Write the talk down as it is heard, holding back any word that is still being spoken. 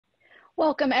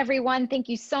Welcome, everyone. Thank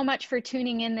you so much for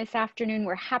tuning in this afternoon.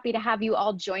 We're happy to have you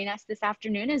all join us this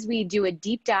afternoon as we do a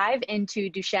deep dive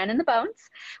into Duchenne and the bones.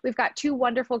 We've got two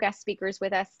wonderful guest speakers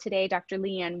with us today, Dr.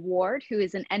 Leanne Ward, who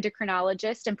is an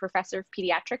endocrinologist and professor of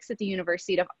pediatrics at the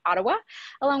University of Ottawa,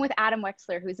 along with Adam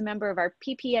Wechsler, who is a member of our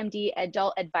PPMD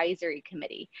Adult Advisory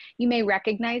Committee. You may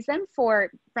recognize them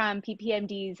from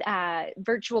PPMD's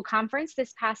virtual conference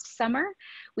this past summer.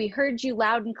 We heard you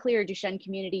loud and clear, Duchenne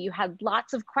community. You had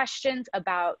lots of questions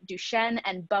about Duchenne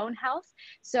and bone health.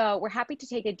 So we're happy to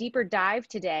take a deeper dive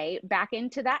today back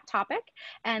into that topic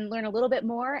and learn a little bit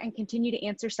more and continue to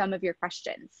answer some of your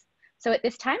questions. So at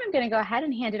this time, I'm going to go ahead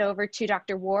and hand it over to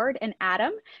Dr. Ward and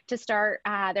Adam to start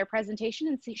their presentation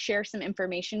and share some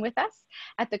information with us.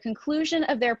 At the conclusion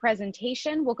of their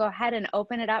presentation, we'll go ahead and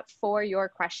open it up for your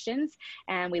questions,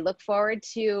 and we look forward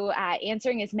to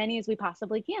answering as many as we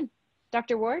possibly can.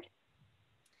 Dr. Ward?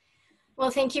 Well,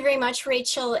 thank you very much,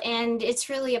 Rachel, and it's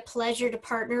really a pleasure to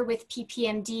partner with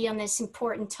PPMD on this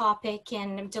important topic,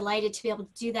 and I'm delighted to be able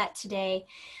to do that today.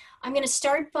 I'm going to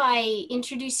start by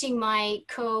introducing my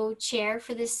co-chair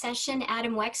for this session.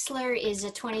 Adam Wechsler is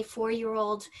a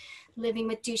 24-year-old living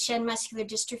with Duchenne muscular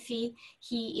dystrophy.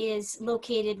 He is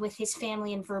located with his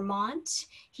family in Vermont.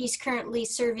 He's currently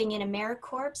serving in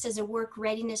AmeriCorps as a work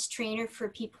readiness trainer for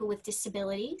people with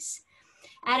disabilities.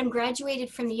 Adam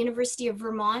graduated from the University of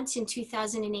Vermont in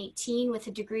 2018 with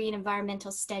a degree in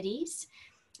environmental studies.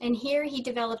 And here he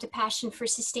developed a passion for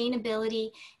sustainability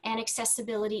and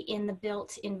accessibility in the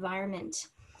built environment.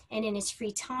 And in his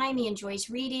free time, he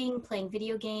enjoys reading, playing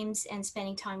video games, and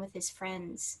spending time with his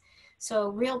friends. So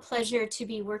real pleasure to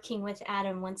be working with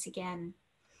Adam once again.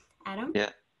 Adam?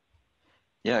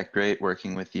 Yeah, great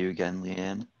working with you again,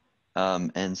 Leanne.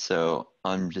 And so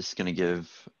I'm just going to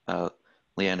give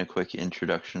Leanne a quick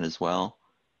introduction as well.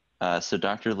 So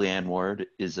Dr. Leanne Ward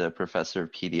is a professor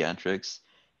of pediatrics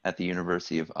at the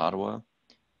University of Ottawa,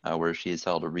 where she has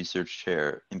held a research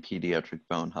chair in pediatric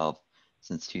bone health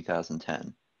since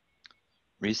 2010.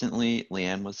 Recently,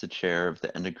 Leanne was the chair of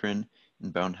the Endocrine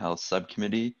and Bone Health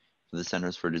Subcommittee for the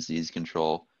Centers for Disease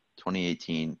Control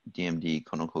 2018 DMD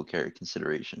Clinical Care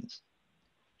Considerations.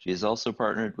 She has also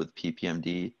partnered with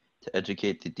PPMD to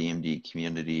educate the DMD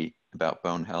community about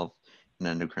bone health and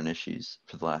endocrine issues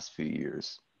for the last few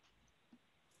years.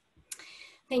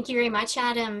 Thank you very much,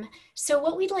 Adam. So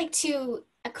what we'd like to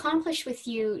accomplish with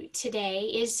you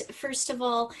today is, first of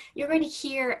all, you're going to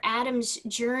hear Adam's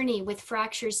journey with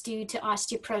fractures due to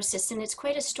osteoporosis, and it's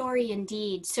quite a story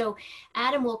indeed. So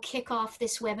Adam will kick off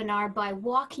this webinar by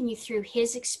walking you through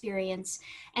his experience,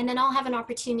 and then I'll have an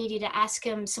opportunity to ask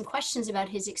him some questions about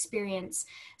his experience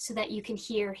so that you can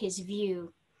hear his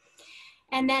view.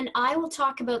 And then I will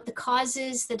talk about the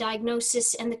causes, the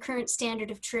diagnosis, and the current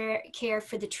standard of care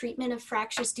for the treatment of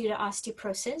fractures due to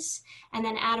osteoporosis. And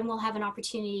then Adam will have an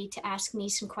opportunity to ask me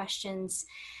some questions.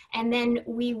 And then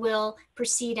we will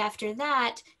proceed after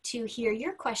that to hear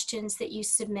your questions that you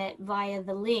submit via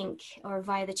the link or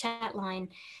via the chat line,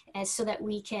 so that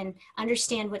we can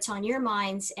understand what's on your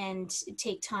minds and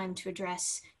take time to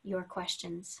address your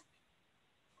questions.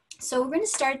 So we're going to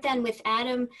start then with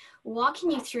Adam walking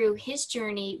you through his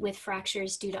journey with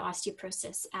fractures due to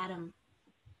osteoporosis. Adam.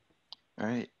 All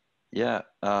right. Yeah.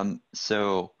 Based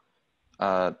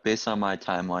on my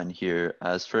timeline here,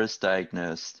 I was first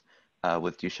diagnosed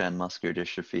with Duchenne muscular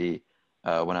dystrophy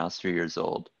when I was 3 years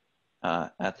old.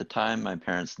 At the time, my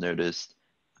parents noticed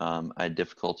I had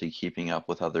difficulty keeping up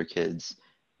with other kids,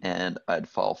 and I'd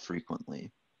fall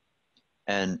frequently.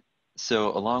 And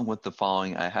so along with the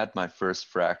falling, I had my first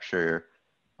fracture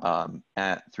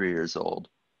at 3 years old,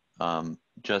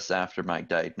 just after my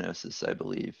diagnosis, I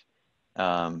believe.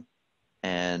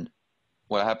 And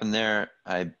what happened there,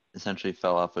 I essentially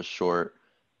fell off a short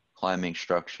climbing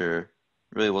structure.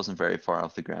 Really wasn't very far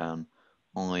off the ground,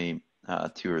 only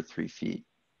 2 or 3 feet.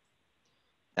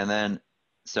 And then,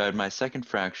 so I had my second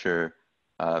fracture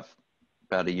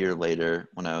about a year later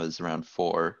when I was around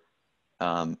 4.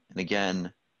 And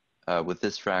again, with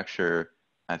this fracture,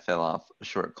 I fell off a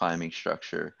short climbing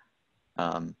structure.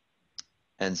 And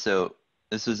so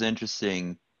this was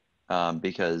interesting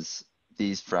because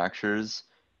these fractures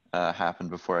happened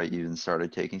before I even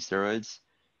started taking steroids.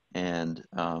 And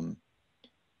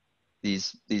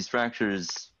these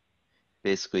fractures,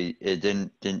 basically, it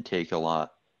didn't take a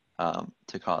lot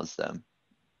to cause them.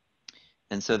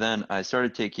 And so then I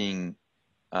started taking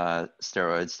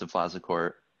steroids,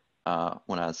 deflazacort,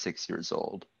 when I was 6 years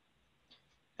old.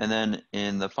 And then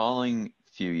in the following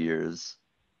few years,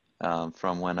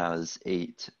 from when I was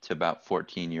 8 to about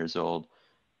 14 years old,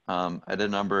 I had a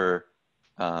number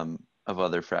of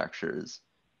other fractures,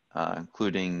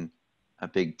 including a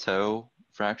big toe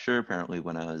fracture, apparently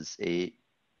when I was 8,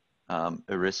 a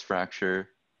wrist fracture,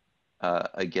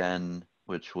 again,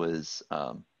 which was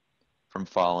from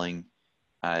falling.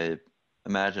 I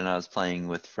imagine I was playing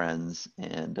with friends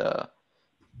and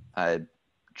I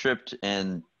tripped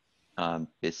and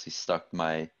basically stuck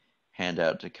my hand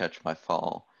out to catch my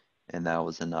fall, and that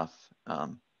was enough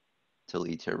to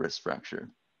lead to a wrist fracture.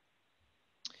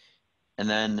 And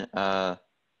then when I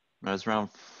was around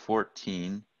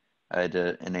 14, I had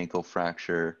an ankle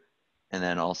fracture and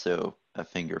then also a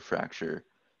finger fracture.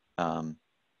 Yeah.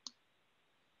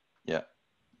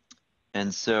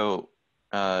 And so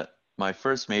my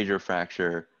first major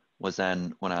fracture was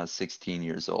then when I was 16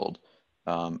 years old,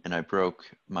 and I broke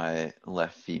my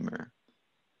left femur.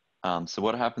 So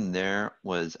what happened there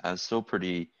was I was still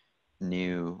pretty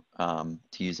new to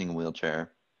using a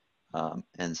wheelchair.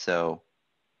 And so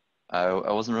I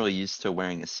wasn't really used to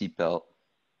wearing a seatbelt,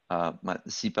 the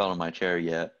seatbelt on my chair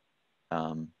yet.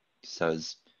 So I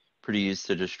was pretty used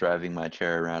to just driving my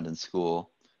chair around in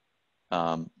school.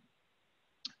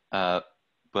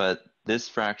 But this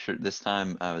fracture, this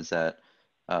time I was at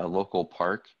a local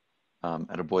park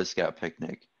at a Boy Scout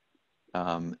picnic.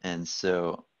 And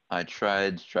so I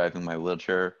tried driving my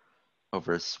wheelchair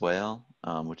over a swale,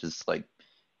 which is like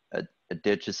a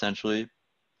ditch essentially.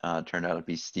 Turned out to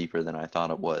be steeper than I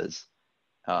thought it was.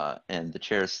 And the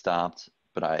chair stopped,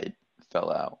 but I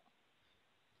fell out.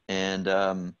 And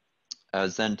I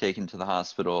was then taken to the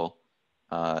hospital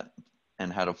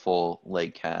and had a full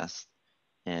leg cast.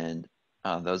 And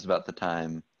that was about the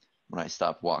time when I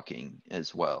stopped walking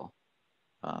as well.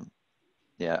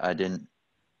 Yeah,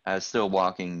 I was still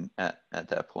walking at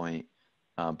that point,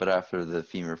 but after the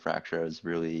femur fracture, I was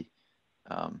really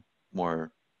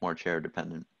more chair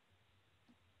dependent.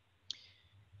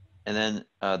 And then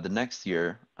the next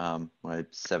year, when I was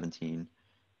 17,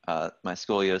 my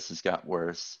scoliosis got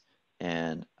worse,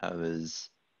 and I was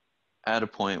at a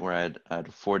point where I had a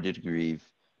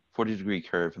 40-degree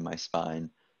curve in my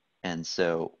spine, and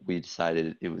so we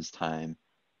decided it was time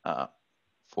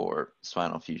for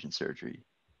spinal fusion surgery.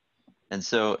 And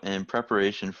so in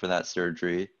preparation for that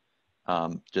surgery,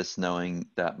 just knowing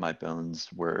that my bones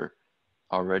were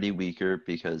already weaker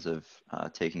because of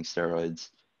taking steroids,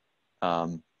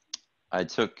 I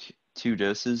took 2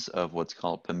 doses of what's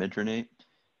called pamidronate,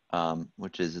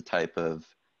 which is a type of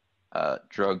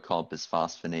drug called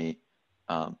bisphosphonate,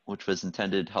 which was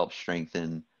intended to help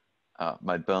strengthen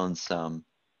my bones some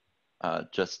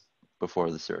just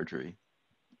before the surgery.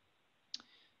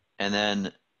 And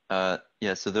then,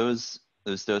 yeah, so those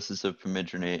doses of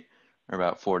pamidronate are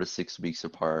about 4 to 6 weeks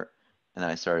apart, and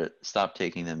I stopped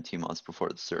taking them 2 months before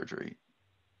the surgery.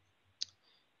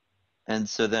 And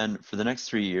so then for the next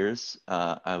 3 years,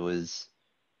 I was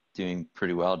doing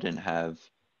pretty well, didn't have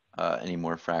any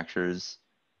more fractures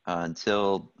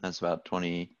until I was about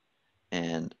 20,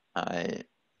 and I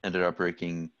ended up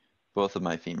breaking both of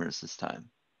my femurs this time.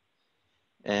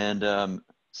 And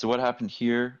so what happened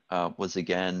here was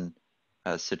again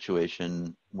a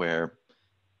situation where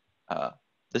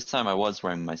this time I was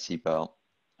wearing my seatbelt,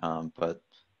 but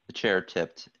the chair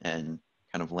tipped and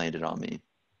kind of landed on me.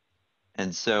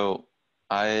 And so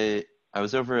I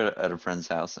was over at a friend's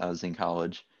house. I was in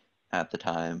college at the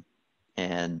time,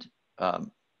 and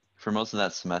for most of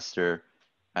that semester,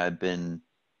 I'd been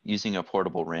using a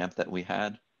portable ramp that we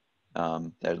had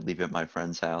that I'd leave at my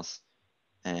friend's house,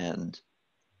 and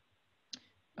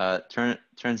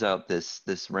turns out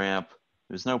this ramp,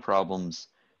 there's no problems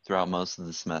throughout most of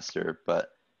the semester, but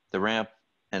the ramp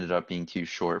ended up being too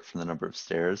short for the number of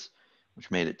stairs,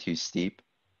 which made it too steep.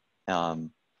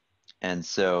 And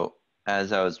so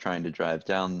as I was trying to drive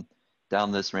down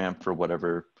this ramp for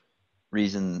whatever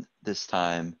reason this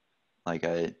time, like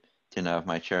I didn't have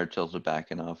my chair tilted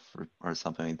back enough or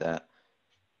something like that,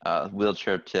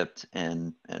 wheelchair tipped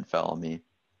and fell on me.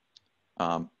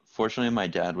 Fortunately, my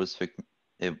dad was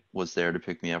there to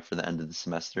pick me up for the end of the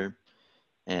semester,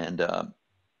 and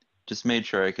just made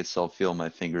sure I could still feel my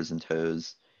fingers and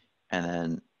toes, and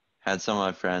then had some of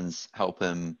my friends help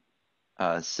him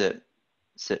sit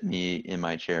me in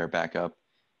my chair back up,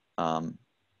 and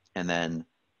then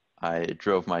I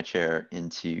drove my chair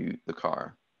into the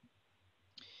car.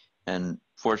 And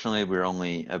fortunately, we were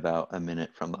only about a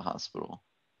minute from the hospital.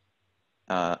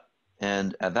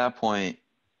 And at that point,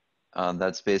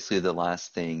 that's basically the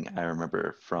last thing I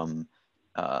remember from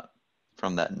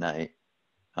that night,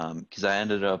 because I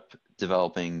ended up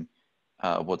developing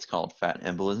what's called fat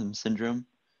embolism syndrome,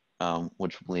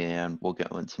 which Leanne will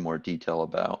go into more detail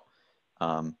about.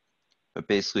 But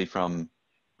basically, from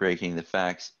breaking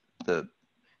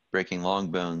breaking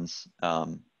long bones,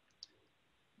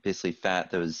 basically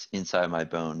fat that was inside my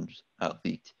bones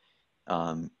leaked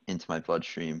into my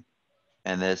bloodstream.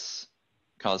 And this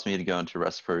caused me to go into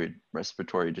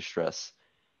respiratory distress,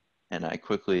 and I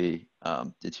quickly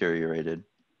deteriorated.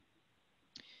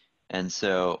 And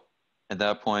so at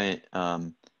that point,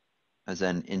 I was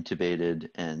then intubated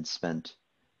and spent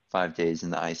 5 days in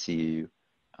the ICU,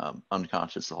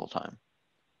 unconscious the whole time.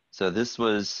 So this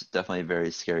was definitely a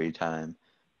very scary time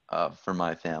for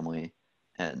my family,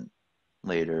 and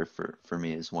later for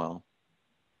me as well.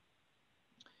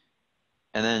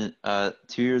 And then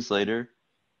 2 years later,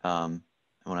 when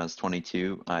I was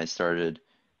 22, I started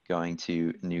going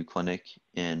to a new clinic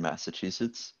in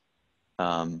Massachusetts.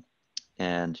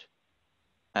 And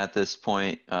at this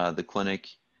point, the clinic,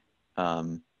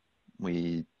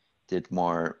 we did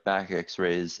more back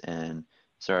x-rays and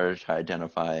started to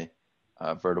identify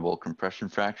vertebral compression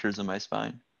fractures in my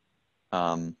spine.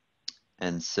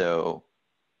 And so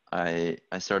I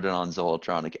started on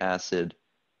zoledronic acid,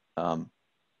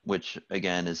 which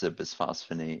again is a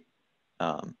bisphosphonate,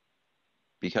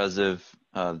 because of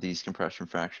these compression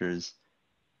fractures.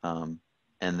 And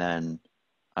then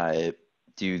I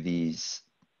do the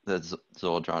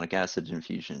zoledronic acid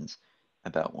infusions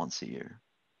about once a year.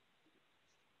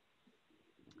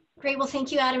 Great. Well,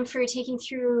 thank you, Adam, for taking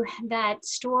through that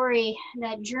story,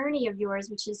 that journey of yours,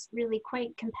 which is really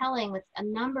quite compelling, with a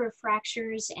number of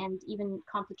fractures and even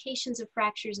complications of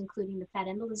fractures, including the fat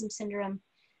embolism syndrome.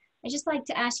 I'd just like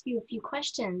to ask you a few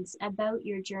questions about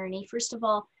your journey. First of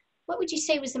all, what would you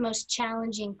say was the most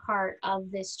challenging part of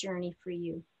this journey for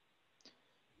you?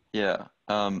 Yeah.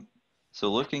 So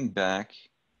looking back,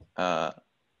 I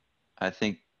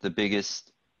think the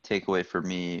biggest takeaway for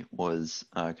me was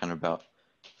kind of about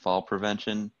fall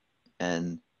prevention,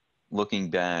 and looking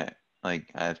back,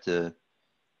 like I have to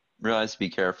realize to be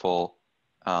careful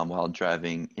while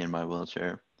driving in my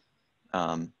wheelchair,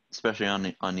 especially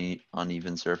on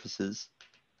uneven surfaces.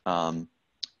 But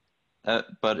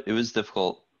it was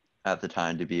difficult at the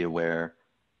time to be aware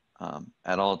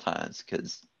at all times,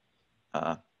 because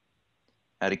as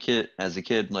a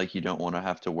kid, like, you don't want to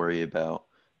have to worry about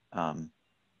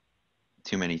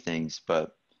too many things,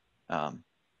 but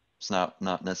it's not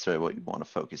necessarily what you want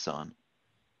to focus on.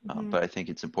 But I think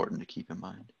it's important to keep in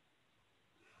mind.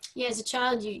 Yeah, as a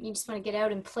child, you just want to get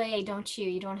out and play, don't you?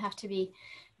 You don't have to be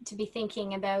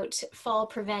thinking about fall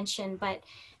prevention, but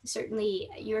certainly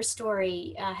your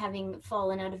story, having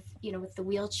fallen out of, with the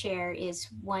wheelchair, is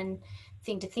one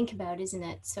thing to think about, isn't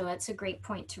it? So that's a great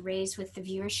point to raise with the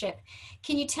viewership.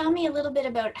 Can you tell me a little bit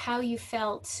about how you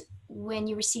felt when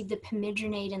you received the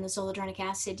pamidronate and the zoledronic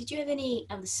acid? Did you have any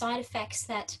of the side effects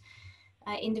that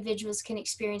individuals can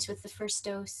experience with the first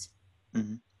dose?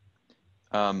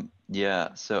 Mm-hmm.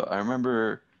 Yeah, so I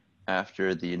remember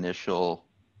after the initial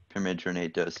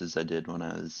pamidronate doses I did when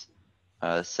I was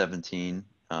 17,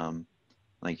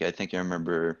 like, I think I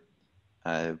remember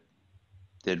I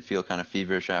did feel kind of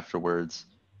feverish afterwards,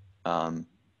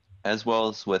 as well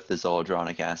as with the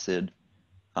zoledronic acid.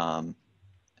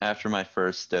 After my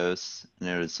first dose, and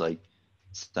it was like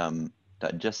some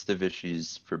digestive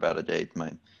issues for about a day,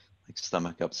 my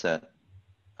stomach upset.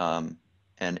 And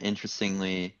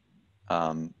interestingly,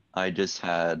 I just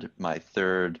had my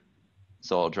third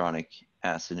zoledronic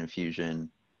acid infusion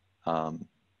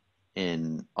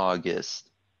in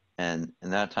August, and in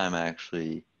that time I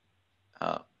actually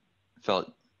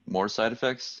felt more side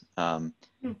effects.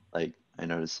 Like, I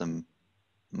noticed some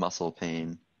muscle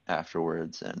pain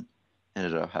afterwards and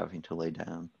ended up having to lay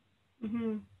down.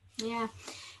 Yeah,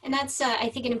 and that's I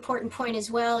think an important point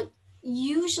as well.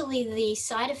 Usually the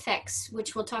side effects,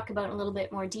 which we'll talk about in a little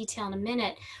bit more detail in a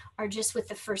minute, are just with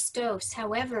the first dose.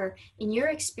 However, in your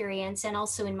experience, and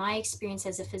also in my experience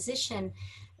as a physician,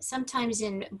 sometimes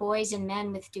in boys and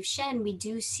men with Duchenne, we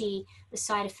do see the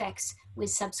side effects with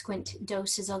subsequent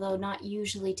doses, although not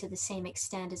usually to the same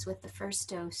extent as with the first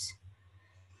dose.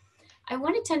 I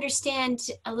wanted to understand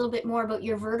a little bit more about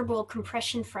your vertebral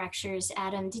compression fractures,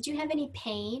 Adam. Did you have any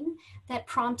pain that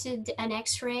prompted an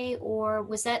x-ray, or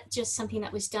was that just something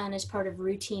that was done as part of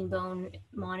routine bone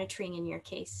monitoring in your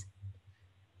case?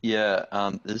 Yeah,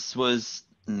 this was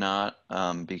not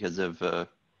because of a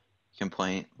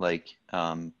complaint. Like,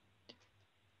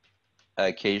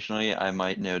 occasionally I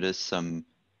might notice some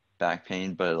back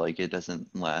pain, but like, it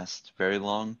doesn't last very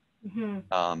long.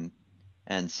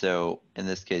 And so in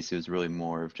this case, it was really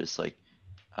more of just like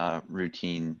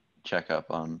routine checkup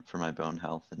for my bone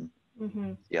health and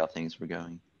see how things were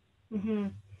going.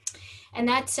 And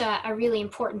that's a really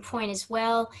important point as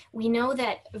well. We know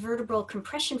that vertebral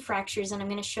compression fractures, and I'm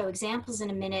going to show examples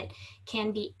in a minute,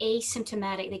 can be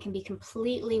asymptomatic. They can be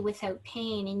completely without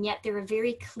pain, and yet they're a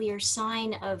very clear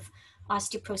sign of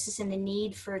osteoporosis and the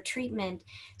need for treatment.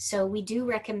 So we do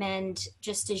recommend,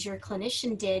 just as your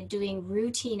clinician did, doing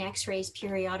routine x-rays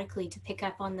periodically to pick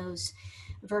up on those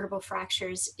vertebral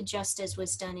fractures, just as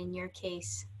was done in your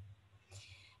case.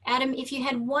 Adam, if you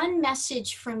had one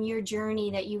message from your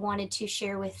journey that you wanted to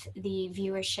share with the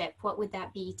viewership, what would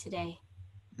that be today?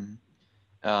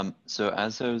 So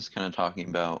as I was kind of talking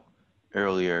about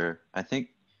earlier, I think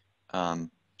kind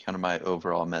of my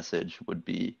overall message would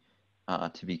be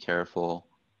to be careful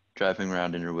driving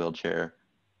around in your wheelchair,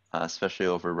 especially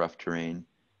over rough terrain,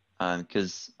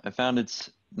 because I found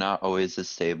it's not always as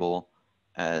stable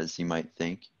as you might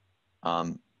think.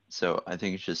 So I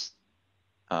think it's just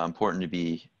important to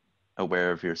be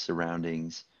aware of your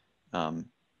surroundings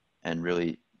and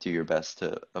really do your best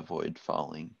to avoid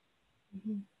falling.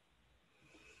 Mm-hmm.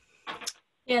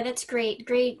 Yeah, that's great.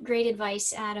 Great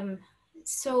advice, Adam.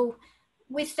 So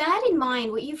with that in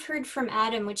mind, what you've heard from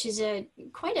Adam, which is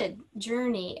quite a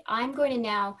journey, I'm going to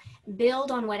now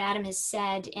build on what Adam has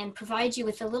said and provide you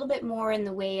with a little bit more in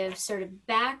the way of sort of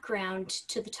background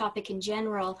to the topic in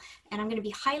general. And I'm going to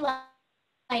be highlighting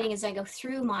as I go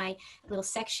through my little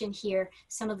section here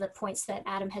some of the points that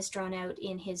Adam has drawn out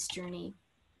in his journey.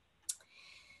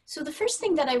 So the first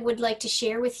thing that I would like to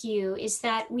share with you is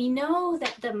that we know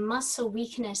that the muscle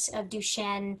weakness of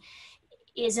Duchenne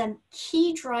is a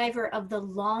key driver of the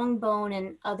long bone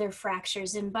and other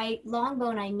fractures. And by long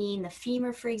bone, I mean the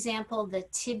femur, for example, the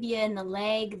tibia in the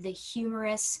leg, the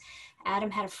humerus.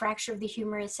 Adam had a fracture of the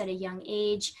humerus at a young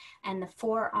age, and the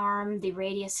forearm, the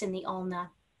radius, and the ulna.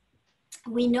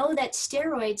 We know that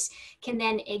steroids can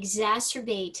then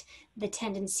exacerbate the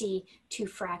tendency to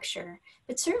fracture,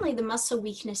 but certainly the muscle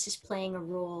weakness is playing a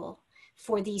role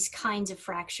for these kinds of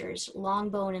fractures, long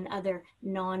bone and other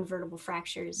non-vertebral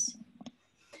fractures.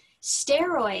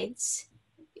 Steroids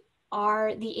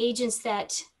are the agents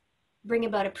that bring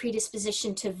about a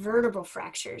predisposition to vertebral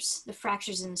fractures, the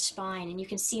fractures in the spine, and you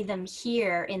can see them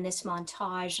here in this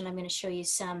montage, and I'm going to show you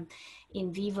some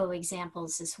in vivo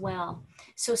examples as well.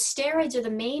 So steroids are the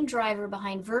main driver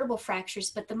behind vertebral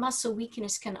fractures, but the muscle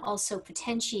weakness can also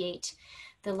potentiate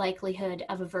the likelihood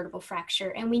of a vertebral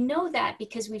fracture. And we know that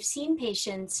because we've seen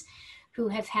patients who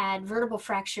have had vertebral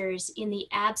fractures in the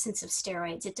absence of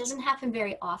steroids. It doesn't happen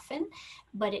very often,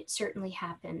 but it certainly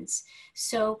happens.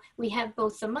 So we have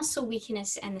both the muscle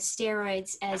weakness and the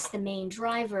steroids as the main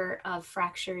driver of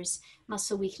fractures,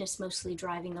 muscle weakness mostly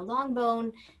driving the long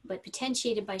bone, but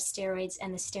potentiated by steroids,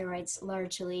 and the steroids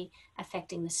largely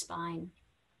affecting the spine.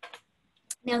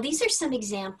 Now, these are some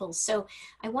examples. So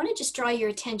I want to just draw your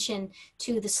attention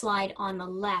to the slide on the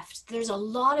left. There's a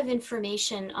lot of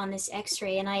information on this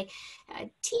x-ray, and I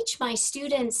teach my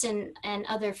students and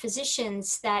other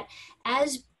physicians that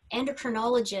as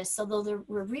endocrinologists, although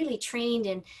we're really trained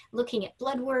in looking at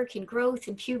blood work and growth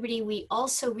and puberty, we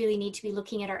also really need to be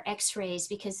looking at our x-rays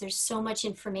because there's so much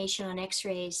information on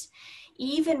x-rays.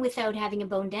 Even without having a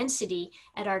bone density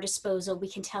at our disposal, we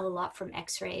can tell a lot from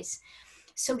x-rays.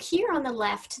 So here on the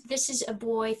left, this is a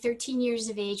boy 13 years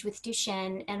of age with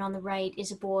Duchenne, and on the right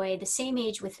is a boy the same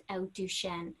age without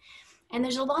Duchenne. And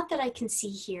there's a lot that I can see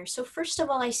here. So first of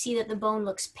all, I see that the bone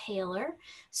looks paler.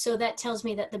 So that tells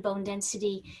me that the bone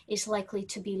density is likely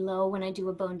to be low when I do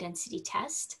a bone density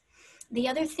test. The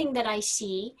other thing that I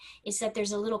see is that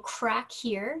there's a little crack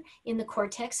here in the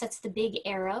cortex. That's the big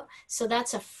arrow. So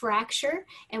that's a fracture.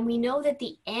 And we know that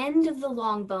the end of the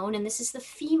long bone, and this is the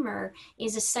femur,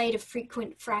 is a site of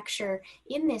frequent fracture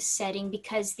in this setting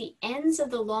because the ends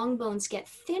of the long bones get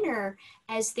thinner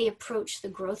as they approach the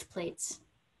growth plates.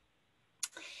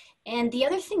 And the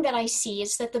other thing that I see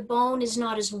is that the bone is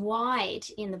not as wide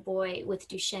in the boy with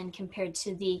Duchenne compared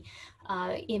to the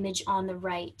image on the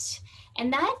right.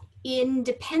 And that,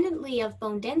 independently of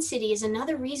bone density, is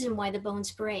another reason why the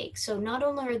bones break. So not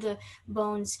only are the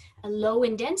bones low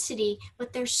in density,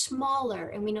 but they're smaller.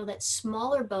 And we know that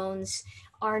smaller bones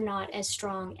are not as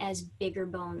strong as bigger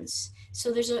bones.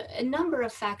 So there's a number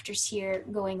of factors here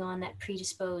going on that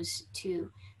predispose to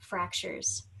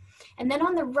fractures. And then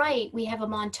on the right, we have a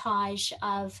montage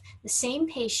of the same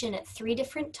patient at 3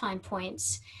 different time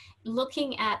points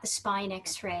looking at the spine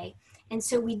x-ray. And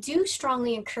so we do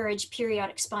strongly encourage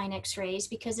periodic spine x-rays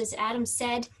because, as Adam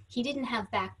said, He didn't have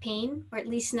back pain, or at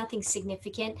least nothing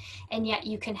significant, and yet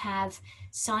you can have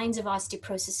signs of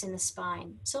osteoporosis in the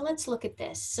spine. So let's look at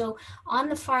this. So on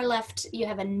the far left, you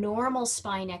have a normal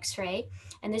spine x-ray,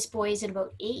 and this boy is at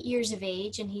about 8 years of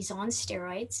age, and he's on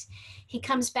steroids. He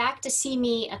comes back to see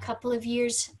me a couple of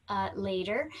years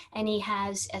later, and he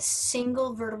has a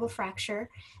single vertebral fracture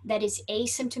that is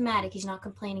asymptomatic. He's not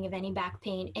complaining of any back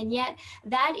pain, and yet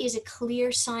that is a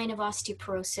clear sign of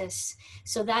osteoporosis.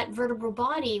 So that vertebral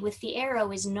body with the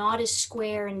arrow is not as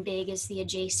square and big as the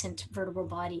adjacent vertebral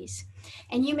bodies.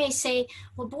 And you may say,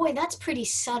 well, boy, that's pretty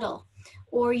subtle.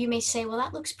 Or you may say, well,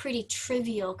 that looks pretty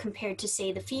trivial compared to,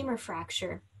 say, the femur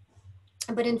fracture.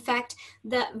 But in fact,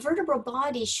 the vertebral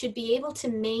bodies should be able to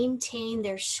maintain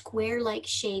their square-like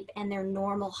shape and their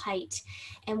normal height.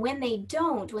 And when they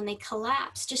don't, when they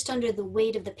collapse just under the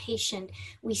weight of the patient,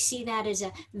 we see that as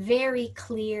a very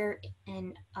clear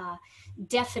and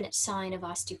definite sign of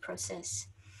osteoporosis.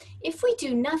 If we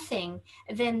do nothing,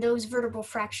 then those vertebral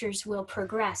fractures will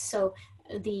progress. So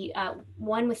the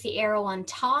one with the arrow on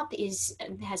top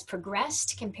has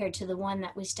progressed compared to the one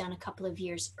that was done a couple of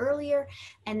years earlier.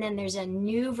 And then there's a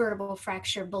new vertebral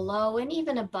fracture below, and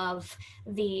even above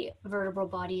the vertebral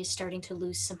body is starting to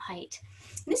lose some height.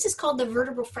 And this is called the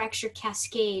vertebral fracture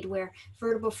cascade, where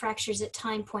vertebral fractures at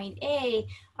time point A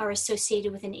are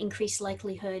associated with an increased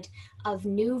likelihood of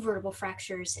new vertebral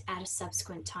fractures at a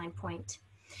subsequent time point.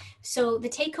 So the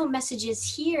take-home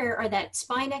messages here are that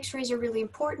spine x-rays are really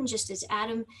important, just as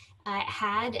Adam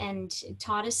had and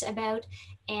taught us about,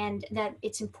 and that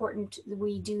it's important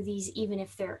we do these even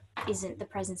if there isn't the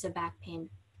presence of back pain.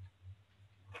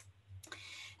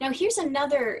 Now here's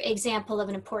another example of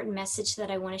an important message that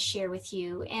I want to share with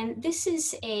you, and this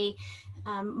is a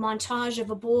montage of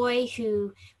a boy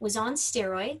who was on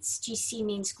steroids. GC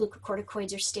means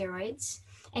glucocorticoids or steroids.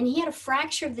 And he had a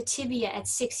fracture of the tibia at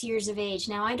 6 years of age.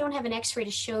 Now, I don't have an x-ray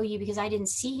to show you because I didn't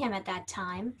see him at that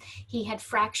time. He had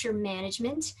fracture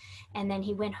management, and then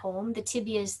he went home. The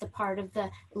tibia is the part of the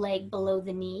leg below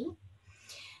the knee.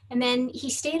 And then he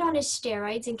stayed on his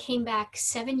steroids and came back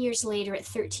 7 years later at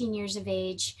 13 years of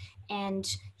age, and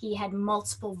he had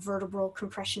multiple vertebral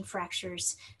compression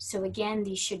fractures. So again,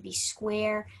 these should be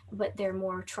square, but they're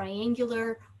more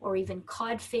triangular or even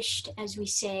codfished, as we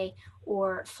say,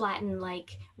 or flattened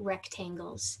like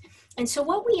rectangles. And so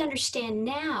what we understand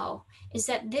now is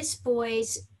that this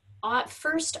boy's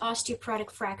first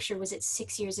osteoporotic fracture was at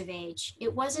 6 years of age.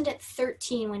 It wasn't at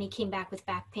 13 when he came back with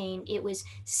back pain. It was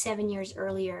 7 years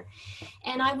earlier.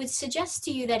 And I would suggest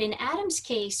to you that in Adam's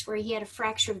case, where he had a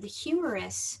fracture of the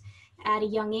humerus at a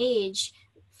young age,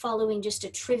 following just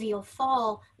a trivial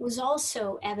fall, was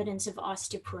also evidence of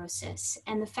osteoporosis.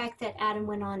 And the fact that Adam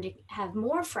went on to have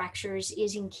more fractures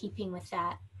is in keeping with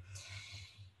that.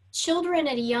 Children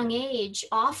at a young age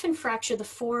often fracture the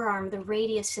forearm, the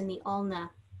radius, and the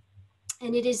ulna.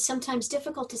 And it is sometimes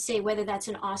difficult to say whether that's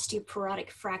an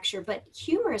osteoporotic fracture, but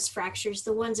humerus fractures,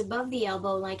 the ones above the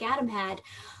elbow like Adam had,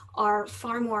 are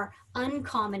far more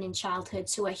uncommon in childhood,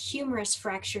 so a humerus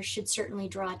fracture should certainly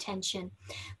draw attention.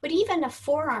 But even a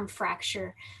forearm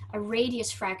fracture, a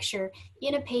radius fracture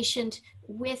in a patient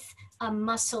with a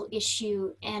muscle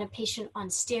issue and a patient on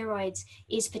steroids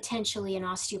is potentially an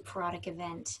osteoporotic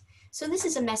event. So this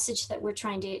is a message that we're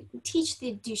trying to teach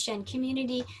the Duchenne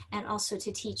community and also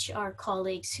to teach our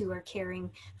colleagues who are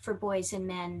caring for boys and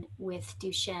men with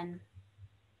Duchenne.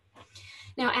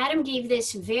 Now, Adam gave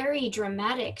this very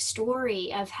dramatic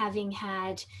story of having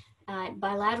had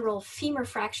bilateral femur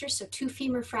fractures, so 2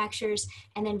 femur fractures,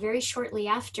 and then very shortly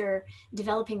after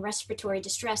developing respiratory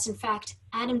distress. In fact,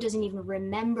 Adam doesn't even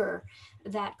remember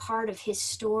that part of his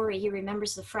story. He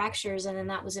remembers the fractures, and then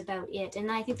that was about it. And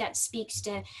I think that speaks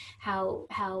to how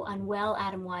unwell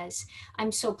Adam was.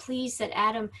 I'm so pleased that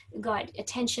Adam got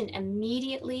attention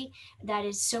immediately. That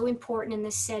is so important in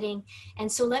this setting. And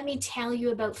so let me tell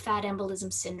you about fat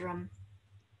embolism syndrome.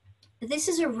 This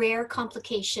is a rare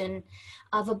complication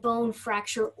of a bone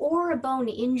fracture or a bone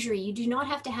injury. You do not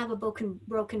have to have a broken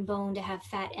bone to have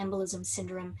fat embolism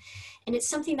syndrome. And it's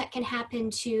something that can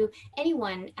happen to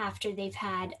anyone after they've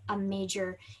had a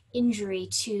major injury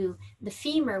to the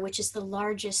femur, which is the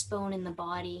largest bone in the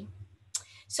body.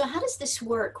 So how does this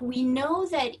work? We know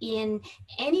that in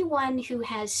anyone who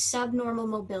has subnormal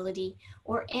mobility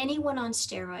or anyone on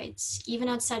steroids, even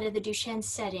outside of the Duchenne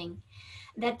setting,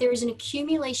 that there is an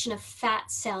accumulation of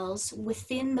fat cells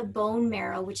within the bone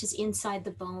marrow, which is inside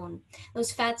the bone.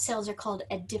 Those fat cells are called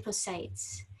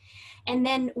adipocytes. And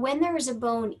then when there is a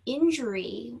bone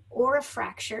injury or a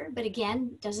fracture, but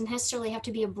again, doesn't necessarily have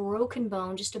to be a broken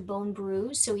bone, just a bone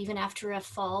bruise, so even after a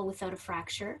fall without a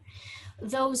fracture,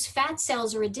 those fat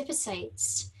cells or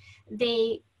adipocytes,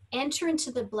 they enter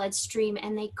into the bloodstream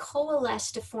and they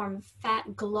coalesce to form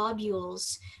fat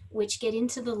globules, which get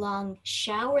into the lung,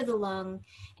 shower the lung,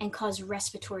 and cause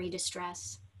respiratory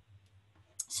distress.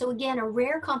 So again, a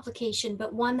rare complication,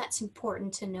 but one that's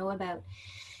important to know about.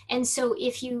 And so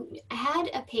if you had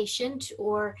a patient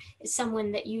or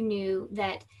someone that you knew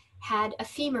that had a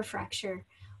femur fracture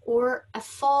or a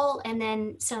fall and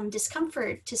then some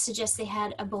discomfort to suggest they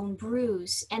had a bone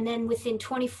bruise, and then within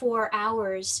 24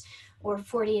 hours or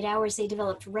 48 hours, they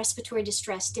developed respiratory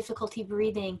distress, difficulty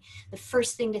breathing, the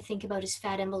first thing to think about is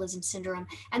fat embolism syndrome.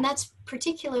 And that's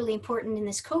particularly important in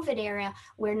this COVID era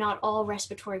where not all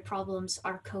respiratory problems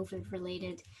are COVID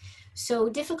related. So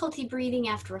difficulty breathing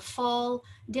after a fall,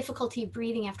 difficulty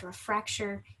breathing after a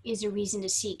fracture is a reason to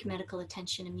seek medical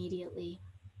attention immediately.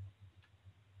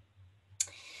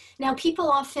 Now, people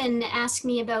often ask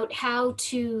me about how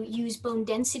to use bone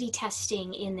density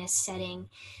testing in this setting.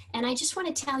 And I just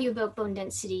want to tell you about bone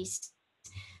densities.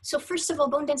 So first of all,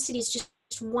 bone density is just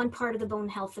one part of the bone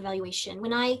health evaluation.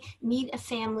 When I meet a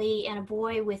family and a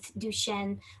boy with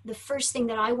Duchenne, the first thing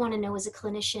that I want to know as a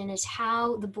clinician is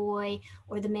how the boy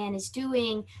or the man is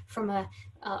doing from a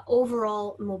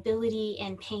overall mobility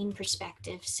and pain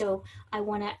perspective. So I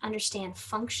want to understand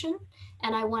function,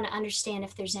 and I want to understand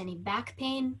if there's any back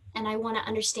pain, and I want to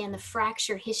understand the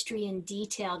fracture history in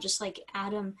detail, just like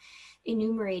Adam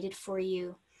enumerated for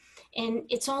you. And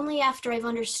it's only after I've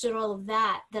understood all of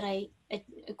that that I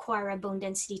acquire a bone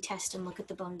density test and look at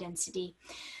the bone density.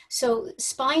 So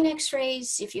spine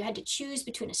x-rays, if you had to choose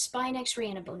between a spine x-ray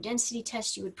and a bone density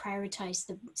test, you would prioritize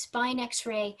the spine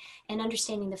x-ray, and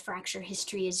understanding the fracture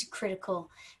history is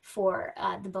critical for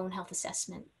the bone health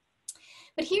assessment.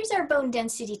 But here's our bone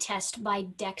density test by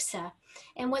DEXA.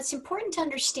 And what's important to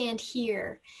understand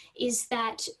here is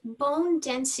that bone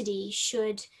density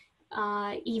should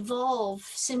evolve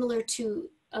similar to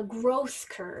a growth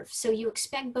curve. So you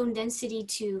expect bone density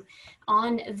to,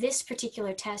 on this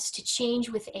particular test, to change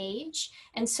with age.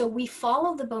 And so we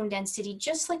follow the bone density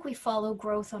just like we follow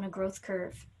growth on a growth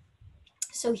curve.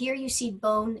 So here you see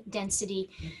bone density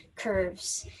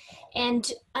curves.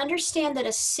 And understand that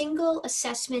a single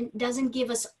assessment doesn't give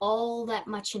us all that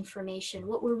much information.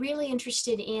 What we're really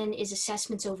interested in is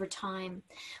assessments over time.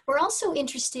 We're also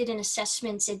interested in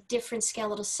assessments at different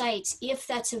skeletal sites if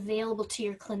that's available to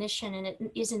your clinician, and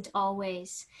it isn't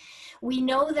always. We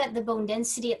know that the bone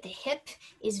density at the hip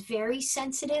is very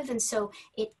sensitive, and so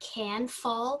it can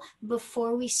fall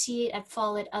before we see it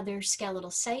fall at other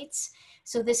skeletal sites.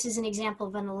 So this is an example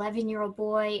of an 11-year-old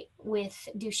boy with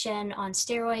Duchenne on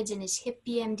steroids, and his hip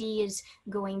BMD is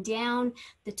going down.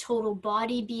 The total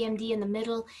body BMD in the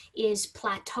middle is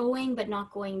plateauing, but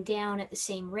not going down at the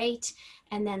same rate.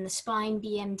 And then the spine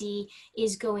BMD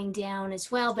is going down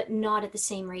as well, but not at the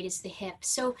same rate as the hip.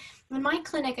 So in my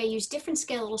clinic, I use different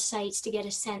skeletal sites to get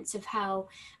a sense of how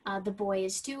the boy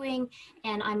is doing,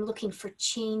 and I'm looking for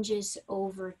changes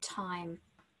over time.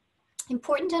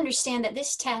 Important to understand that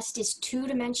this test is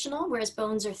two-dimensional, whereas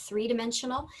bones are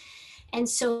three-dimensional. And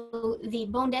so the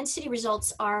bone density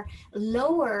results are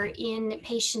lower in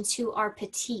patients who are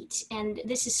petite. And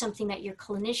this is something that your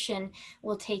clinician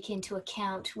will take into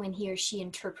account when he or she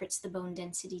interprets the bone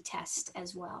density test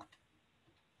as well.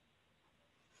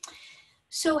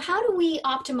 So how do we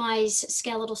optimize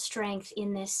skeletal strength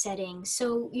in this setting?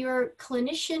 So your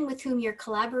clinician with whom you're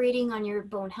collaborating on your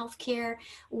bone health care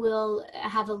will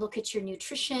have a look at your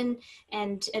nutrition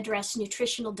and address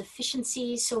nutritional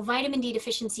deficiencies. So vitamin D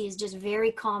deficiency is just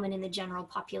very common in the general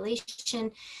population.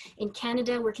 In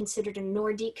Canada, we're considered a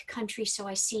Nordic country, so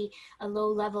I see low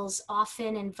levels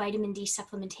often, and vitamin D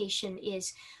supplementation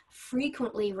is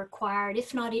frequently required,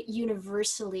 if not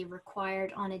universally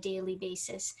required, on a daily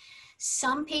basis.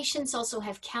 Some patients also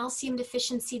have calcium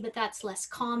deficiency, but that's less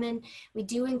common. We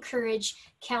do encourage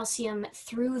calcium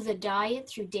through the diet,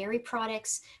 through dairy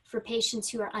products. For patients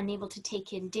who are unable to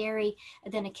take in dairy,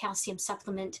 then a calcium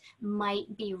supplement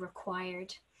might be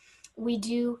required. We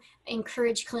do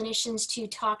encourage clinicians to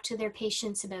talk to their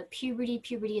patients about puberty.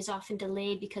 Puberty is often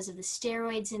delayed because of the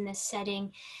steroids in this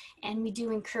setting. And we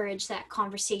do encourage that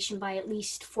conversation by at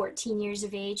least 14 years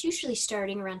of age, usually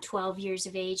starting around 12 years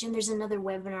of age. And there's another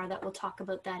webinar that will talk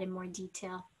about that in more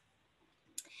detail.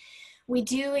 We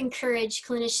do encourage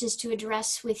clinicians to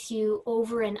address with you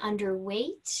over and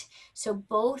underweight. So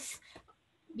both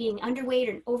being underweight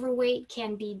and overweight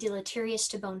can be deleterious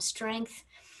to bone strength.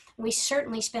 We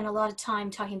certainly spend a lot of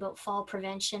time talking about fall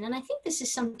prevention, and I think this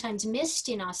is sometimes missed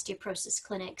in osteoporosis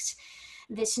clinics,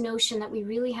 this notion that we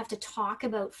really have to talk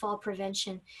about fall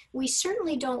prevention. We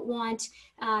certainly don't want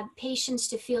patients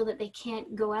to feel that they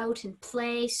can't go out and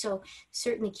play, so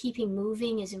certainly keeping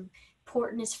moving is important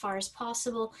important as far as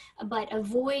possible, but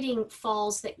avoiding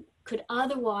falls that could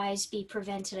otherwise be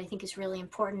prevented, I think, is really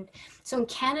important. So in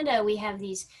Canada, we have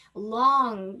these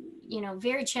long,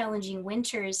 very challenging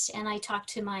winters, and I talk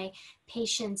to my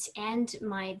patients and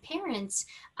my parents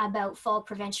about fall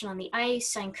prevention on the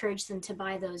ice. I encourage them to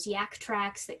buy those yak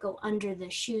tracks that go under the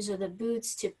shoes or the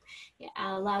boots to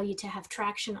allow you to have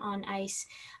traction on ice.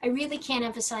 I really can't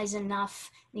emphasize enough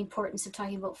the importance of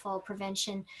talking about fall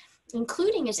prevention,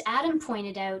 including, as Adam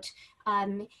pointed out,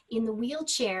 in the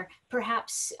wheelchair.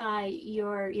 Perhaps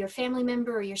your family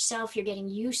member or yourself, you're getting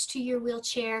used to your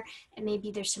wheelchair, and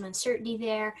maybe there's some uncertainty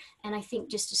there. And I think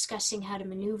just discussing how to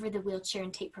maneuver the wheelchair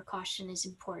and take precaution is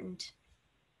important.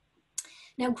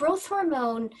 Now, growth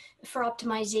hormone for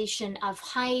optimization of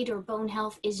height or bone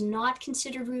health is not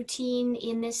considered routine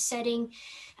in this setting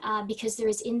because there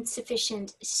is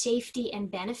insufficient safety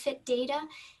and benefit data.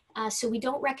 So we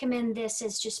don't recommend this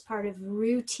as just part of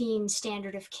routine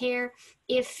standard of care.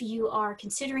 If you are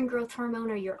considering growth hormone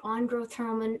or you're on growth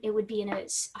hormone, it would be in a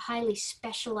highly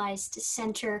specialized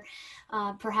center,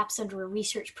 perhaps under a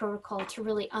research protocol, to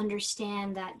really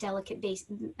understand that delicate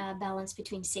balance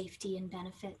between safety and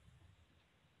benefit.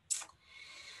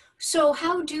 So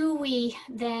how do we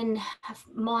then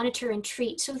monitor and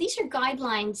treat? So these are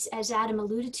guidelines, as Adam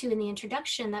alluded to in the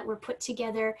introduction, that were put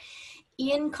together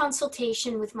in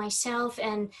consultation with myself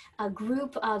and a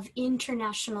group of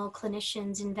international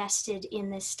clinicians invested in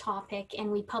this topic,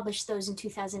 and we published those in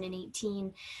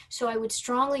 2018. So I would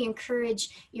strongly encourage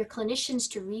your clinicians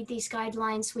to read these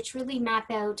guidelines, which really map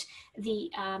out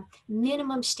the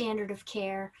minimum standard of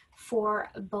care for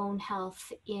bone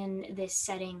health in this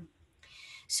setting.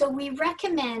 So we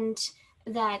recommend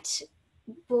that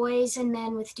boys and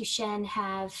men with Duchenne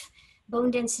have bone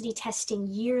density testing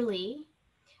yearly,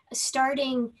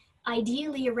 starting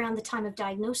ideally around the time of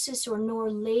diagnosis or no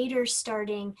later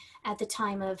starting at the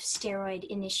time of steroid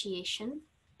initiation.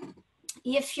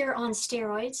 If you're on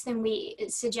steroids, then we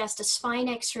suggest a spine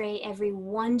x-ray every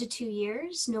 1 to 2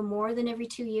 years, no more than every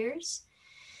 2 years.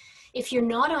 If you're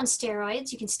not on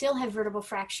steroids, you can still have vertebral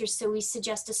fractures, so we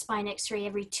suggest a spine x-ray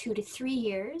every 2 to 3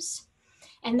 years.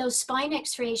 And those spine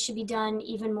x-rays should be done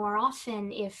even more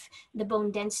often if the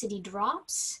bone density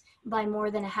drops by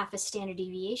more than a half a standard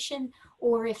deviation,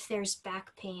 or if there's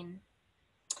back pain.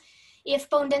 If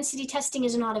bone density testing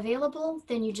is not available,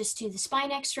 then you just do the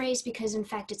spine x-rays, because in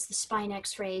fact it's the spine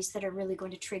x-rays that are really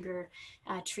going to trigger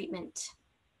treatment.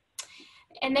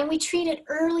 And then we treat at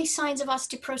early signs of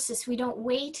osteoporosis. We don't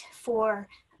wait for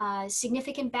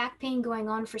significant back pain going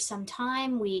on for some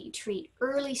time. We treat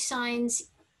early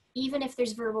signs. Even if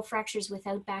there's vertebral fractures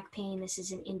without back pain, this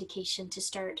is an indication to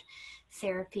start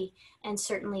therapy. And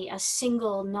certainly a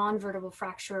single non-vertebral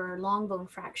fracture or long bone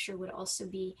fracture would also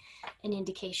be an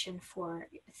indication for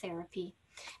therapy.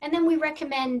 And then we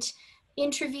recommend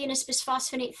intravenous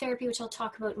bisphosphonate therapy, which I'll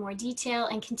talk about in more detail,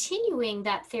 and continuing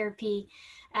that therapy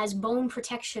as bone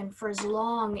protection for as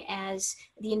long as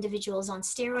the individual is on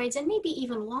steroids, and maybe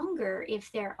even longer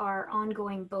if there are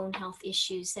ongoing bone health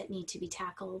issues that need to be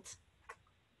tackled.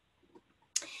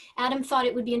 Adam thought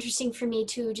it would be interesting for me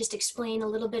to just explain a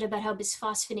little bit about how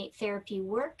bisphosphonate therapy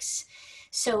works.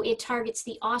 So it targets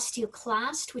the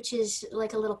osteoclast, which is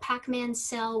like a little Pac-Man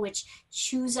cell which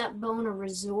chews up bone or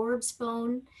resorbs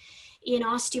bone. In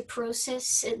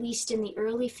osteoporosis, at least in the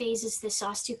early phases, this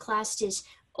osteoclast is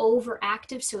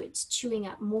overactive, so it's chewing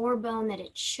up more bone than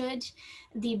it should.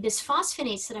 The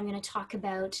bisphosphonates that I'm going to talk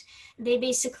about, they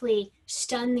basically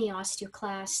stun the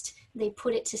osteoclast. They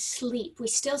put it to sleep. We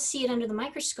still see it under the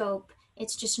microscope.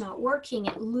 It's just not working.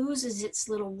 It loses its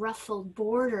little ruffled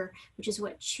border, which is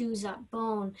what chews up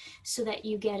bone, so that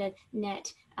you get a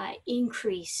net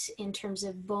increase in terms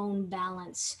of bone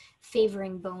balance,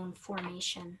 favoring bone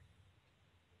formation.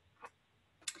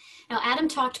 Now, Adam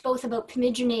talked both about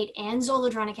pamidronate and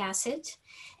zoledronic acid,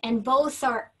 and both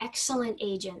are excellent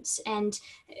agents. And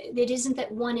it isn't that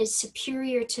one is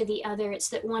superior to the other, it's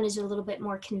that one is a little bit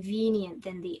more convenient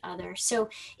than the other. So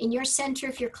in your center,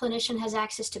 if your clinician has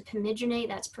access to pamidronate,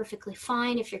 that's perfectly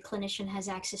fine. If your clinician has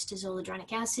access to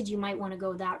zoledronic acid, you might want to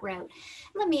go that route.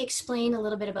 Let me explain a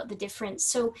little bit about the difference.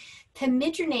 So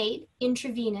pamidronate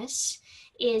intravenous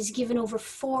is given over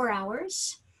 4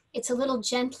 hours. It's a little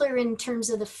gentler in terms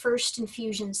of the first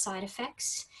infusion side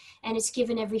effects, and it's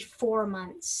given every 4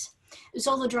 months.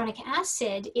 Zoledronic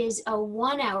acid is a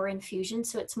 1 hour infusion,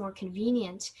 so it's more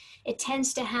convenient. It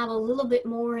tends to have a little bit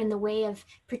more in the way of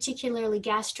particularly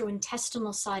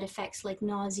gastrointestinal side effects like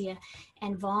nausea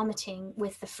and vomiting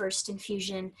with the first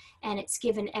infusion, and it's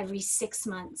given every 6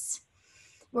 months.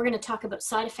 We're going to talk about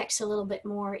side effects a little bit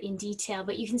more in detail,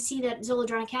 but you can see that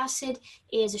zoledronic acid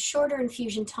is a shorter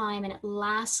infusion time and it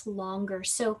lasts longer.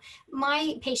 So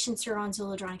my patients are on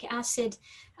zoledronic acid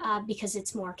because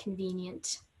it's more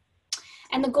convenient.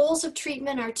 And the goals of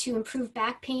treatment are to improve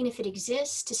back pain if it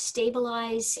exists, to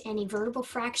stabilize any vertebral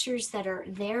fractures that are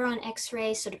there on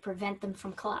X-ray, so to prevent them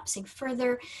from collapsing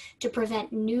further, to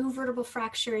prevent new vertebral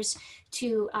fractures,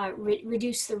 to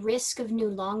reduce the risk of new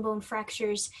long bone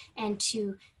fractures, and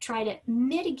to try to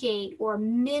mitigate or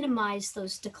minimize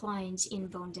those declines in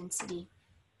bone density.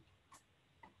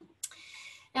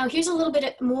 Now, here's a little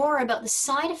bit more about the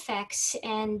side effects,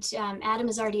 and Adam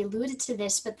has already alluded to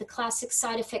this, but the classic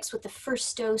side effects with the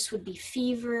first dose would be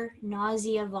fever,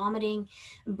 nausea, vomiting,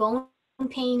 bone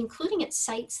pain, including at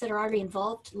sites that are already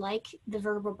involved, like the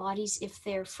vertebral bodies if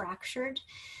they're fractured,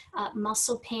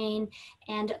 muscle pain,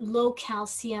 and low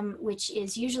calcium, which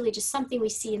is usually just something we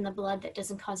see in the blood that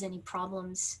doesn't cause any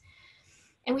problems.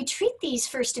 And we treat these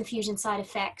first infusion side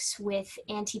effects with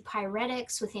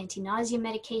antipyretics, with anti-nausea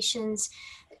medications.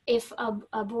 If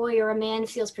a boy or a man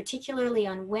feels particularly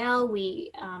unwell,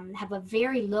 we have a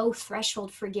very low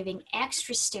threshold for giving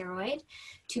extra steroid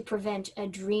to prevent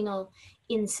adrenal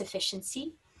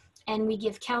insufficiency. And we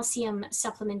give calcium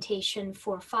supplementation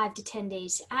for 5 to 10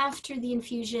 days after the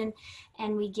infusion,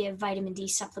 and we give vitamin D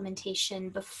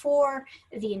supplementation before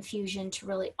the infusion to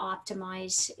really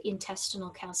optimize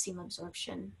intestinal calcium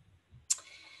absorption.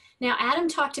 Now, Adam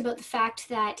talked about the fact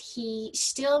that he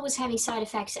still was having side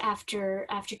effects after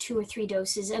 2 or 3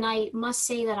 doses, and I must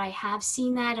say that I have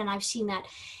seen that, and I've seen that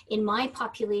in my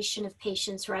population of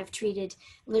patients where I've treated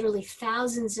literally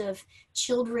thousands of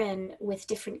children with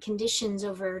different conditions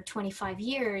over 25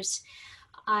 years.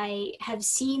 I have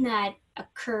seen that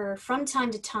occur from time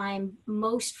to time,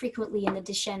 most frequently in the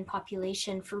Duchenne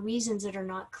population for reasons that are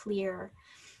not clear.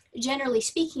 Generally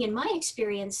speaking, in my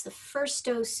experience, the first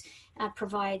dose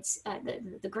provides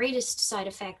the greatest side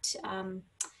effect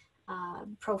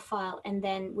profile, and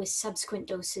then with subsequent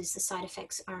doses, the side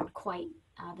effects aren't quite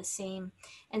the same.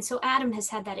 And so Adam has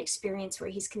had that experience where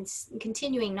he's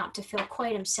continuing not to feel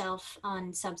quite himself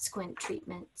on subsequent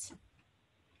treatments.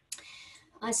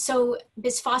 So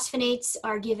bisphosphonates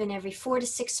are given every 4 to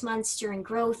 6 months during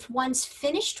growth. Once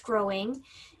finished growing,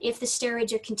 if the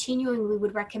steroids are continuing, we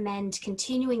would recommend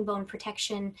continuing bone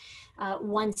protection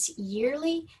once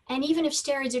yearly. And even if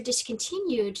steroids are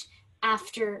discontinued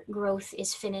after growth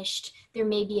is finished, there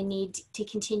may be a need to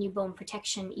continue bone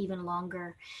protection even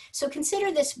longer. So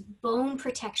consider this bone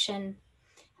protection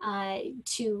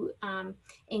to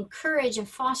encourage and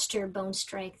foster bone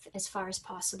strength as far as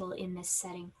possible in this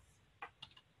setting.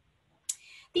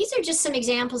 These are just some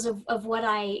examples of what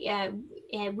I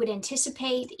would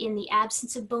anticipate in the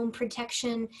absence of bone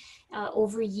protection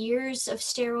over years of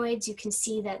steroids. You can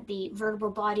see that the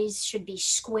vertebral bodies should be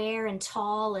square and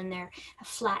tall, and they're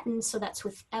flattened, so that's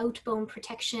without bone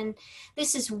protection.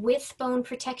 This is with bone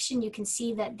protection. You can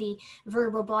see that the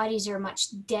vertebral bodies are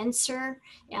much denser.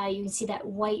 You can see that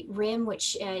white rim,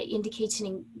 which indicates an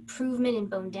improvement in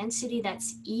bone density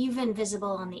that's even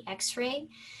visible on the X-ray.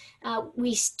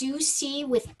 We do see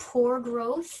with poor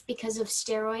growth because of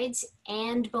steroids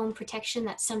and bone protection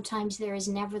that sometimes there is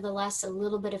nevertheless a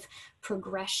little bit of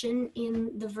progression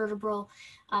in the vertebral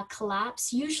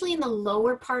collapse, usually in the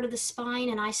lower part of the spine,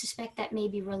 and I suspect that may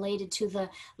be related to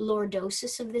the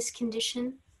lordosis of this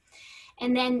condition.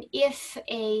 And then if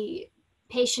a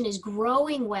patient is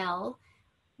growing well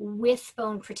with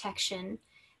bone protection,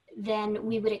 then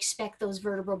we would expect those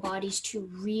vertebral bodies to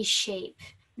reshape.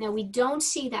 Now, we don't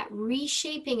see that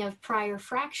reshaping of prior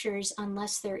fractures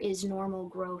unless there is normal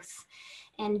growth.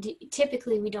 And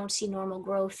typically, we don't see normal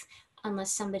growth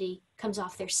unless somebody comes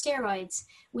off their steroids,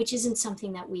 which isn't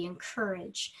something that we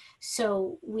encourage.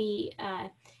 So we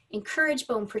encourage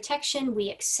bone protection.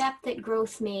 We accept that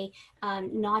growth may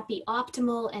not be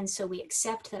optimal, and so we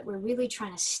accept that we're really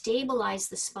trying to stabilize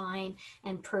the spine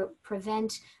and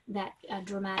prevent that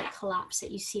dramatic collapse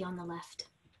that you see on the left.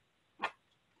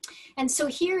 And so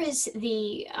here is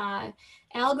the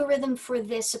algorithm for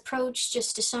this approach,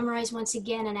 just to summarize once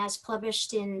again, and as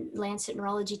published in Lancet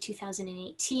Neurology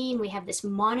 2018, we have this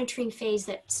monitoring phase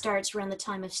that starts around the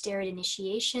time of steroid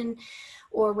initiation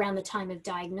or around the time of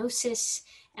diagnosis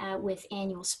with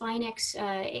annual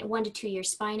 1 to 2 year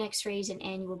spine x-rays and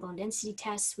annual bone density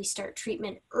tests. We start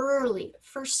treatment early,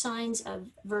 first signs of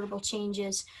vertebral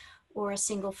changes or a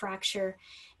single fracture,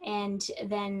 and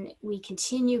then we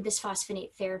continue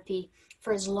bisphosphonate therapy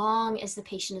for as long as the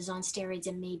patient is on steroids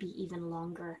and maybe even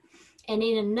longer. And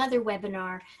in another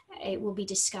webinar, it will be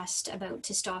discussed about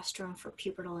testosterone for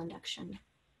pubertal induction.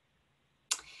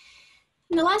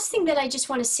 And the last thing that I just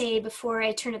want to say before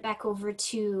I turn it back over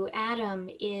to Adam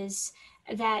is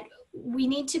that we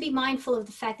need to be mindful of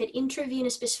the fact that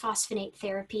intravenous bisphosphonate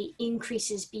therapy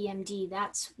increases BMD.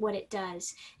 That's what it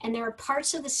does. And there are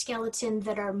parts of the skeleton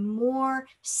that are more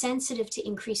sensitive to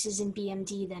increases in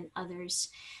BMD than others.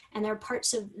 And there are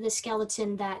parts of the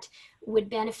skeleton that would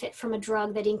benefit from a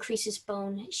drug that increases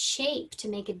bone shape to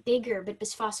make it bigger, but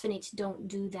bisphosphonates don't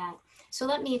do that. So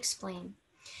let me explain.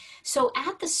 So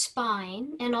at the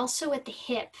spine and also at the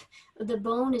hip, the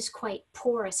bone is quite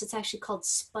porous. It's actually called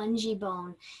spongy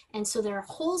bone. And so there are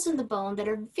holes in the bone that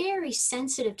are very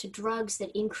sensitive to drugs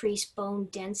that increase bone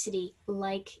density,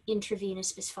 like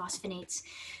intravenous bisphosphonates.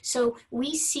 So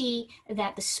we see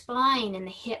that the spine and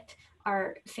the hip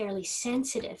are fairly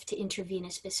sensitive to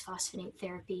intravenous bisphosphonate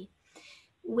therapy.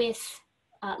 With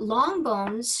long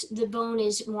bones, the bone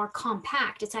is more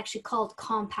compact. It's actually called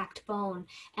compact bone,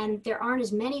 and there aren't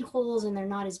as many holes and they're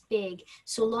not as big.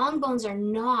 So long bones are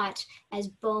not as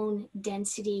bone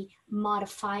density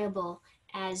modifiable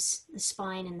as the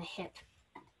spine and the hip.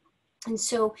 And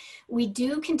so we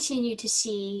do continue to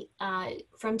see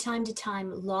from time to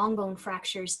time long bone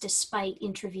fractures despite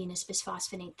intravenous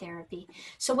bisphosphonate therapy.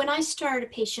 So when I start a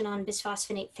patient on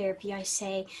bisphosphonate therapy, I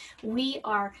say we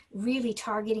are really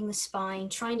targeting the spine,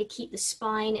 trying to keep the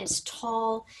spine as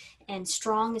tall and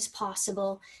strong as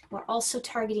possible. We're also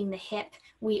targeting the hip.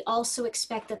 We also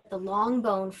expect that the long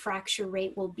bone fracture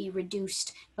rate will be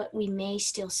reduced, but we may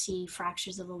still see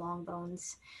fractures of the long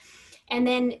bones. And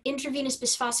then intravenous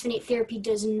bisphosphonate therapy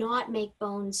does not make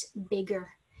bones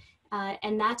bigger.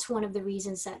 And that's one of the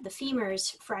reasons that the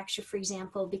femurs fracture, for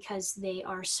example, because they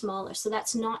are smaller. So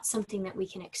that's not something that we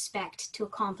can expect to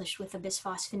accomplish with a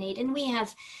bisphosphonate. And we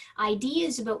have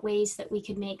ideas about ways that we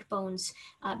could make bones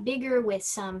bigger with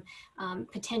some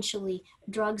potentially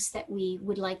drugs that we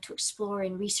would like to explore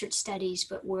in research studies,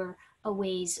 but we're a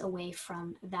ways away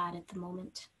from that at the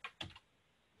moment.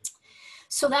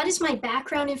 So that is my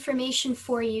background information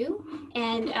for you,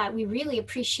 and we really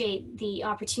appreciate the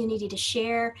opportunity to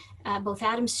share both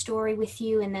Adam's story with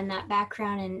you and then that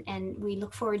background, and we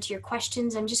look forward to your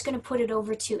questions. I'm just going to put it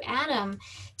over to Adam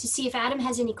to see if Adam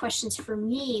has any questions for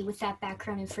me with that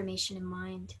background information in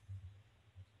mind.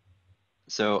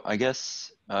 So I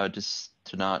guess just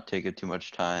to not take it too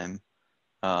much time,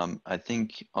 I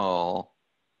think I'll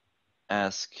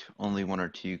ask only one or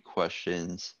two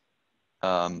questions.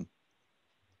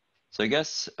 So I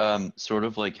guess sort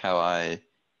of like how I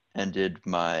ended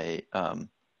my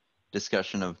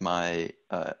discussion of my,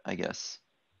 I guess,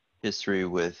 history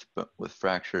with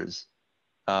fractures.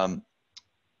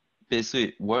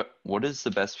 Basically, what is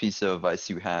the best piece of advice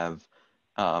you have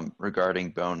regarding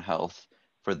bone health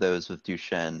for those with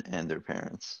Duchenne and their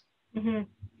parents? Mm-hmm.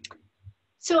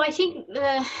 So I think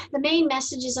the main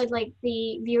messages I'd like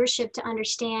the viewership to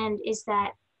understand is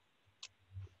that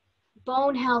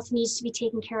bone health needs to be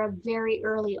taken care of very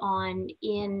early on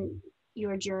in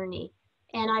your journey.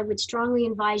 And I would strongly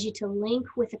advise you to link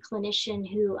with a clinician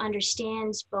who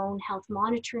understands bone health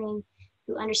monitoring,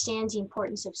 who understands the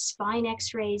importance of spine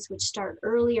x-rays, which start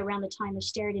early around the time of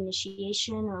steroid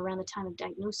initiation or around the time of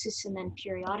diagnosis and then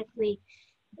periodically.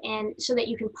 And so that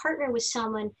you can partner with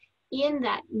someone in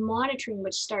that monitoring,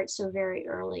 which starts so very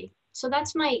early. So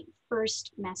that's my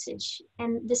first message.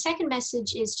 And the second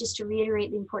message is just to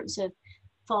reiterate the importance of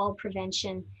fall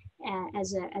prevention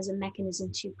as a mechanism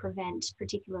to prevent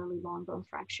particularly long bone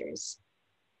fractures.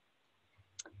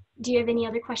 Do you have any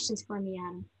other questions for me,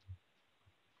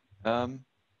 Adam?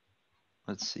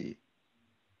 Let's see.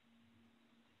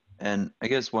 And I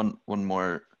guess one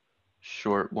more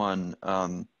short one.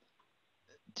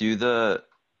 Do the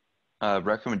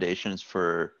recommendations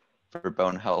for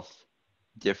bone health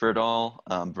differ at all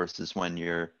versus when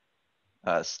you're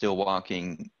still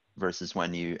walking versus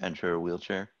when you enter a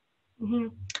wheelchair? Mm-hmm.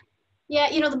 Yeah,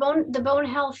 you know, the bone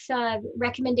health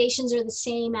recommendations are the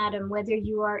same, Adam, whether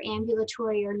you are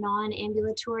ambulatory or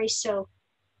non-ambulatory. So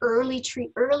early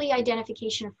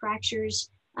identification of fractures,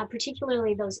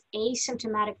 particularly those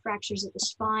asymptomatic fractures at the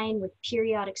spine with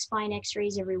periodic spine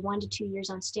x-rays every 1 to 2 years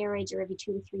on steroids or every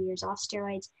 2 to 3 years off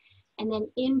steroids, and then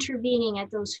intervening at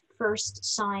those first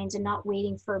signs and not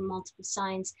waiting for multiple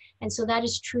signs. And so that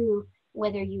is true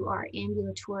whether you are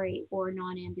ambulatory or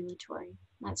non-ambulatory.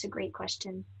 That's a great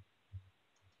question.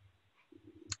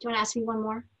 Do you want to ask me one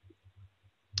more?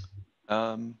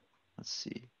 Let's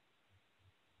see.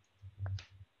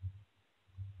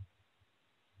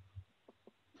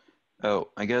 Oh,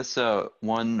 I guess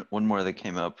one more that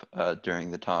came up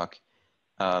during the talk.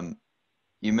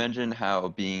 You mentioned how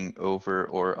being over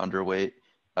or underweight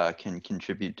can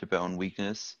contribute to bone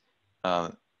weakness.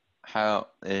 How,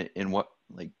 in what,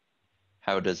 like,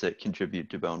 how does it contribute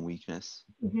to bone weakness?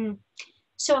 Mm-hmm.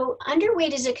 So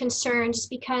underweight is a concern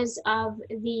just because of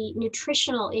the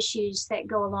nutritional issues that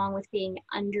go along with being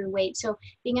underweight. So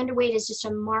being underweight is just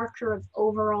a marker of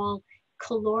overall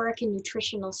caloric and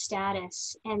nutritional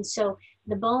status. And so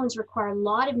the bones require a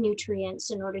lot of nutrients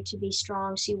in order to be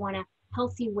strong. So you want a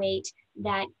healthy weight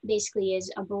that basically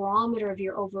is a barometer of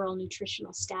your overall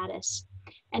nutritional status.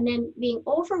 And then being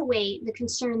overweight, the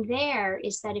concern there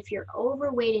is that if you're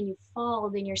overweight and you fall,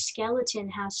 then your skeleton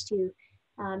has to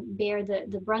bear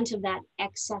the brunt of that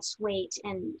excess weight,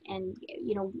 and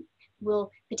you know, will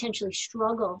potentially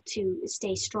struggle to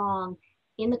stay strong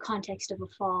in the context of a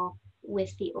fall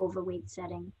with the overweight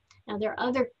setting. Now there are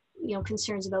other, you know,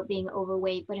 concerns about being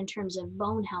overweight, but in terms of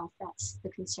bone health, that's the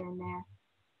concern there.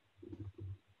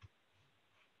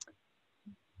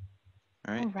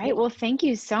 All right. Well, thank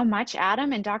you so much,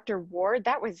 Adam and Dr. Ward.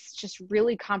 That was just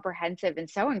really comprehensive and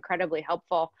so incredibly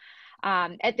helpful.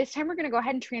 At this time, we're going to go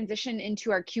ahead and transition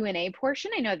into our Q&A portion.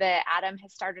 I know that Adam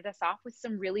has started us off with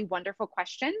some really wonderful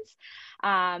questions.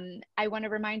 I want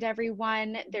to remind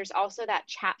everyone, there's also that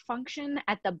chat function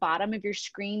at the bottom of your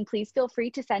screen. Please feel free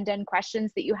to send in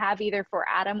questions that you have either for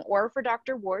Adam or for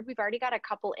Dr. Ward. We've already got a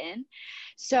couple in.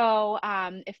 So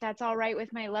if that's all right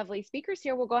with my lovely speakers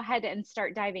here, we'll go ahead and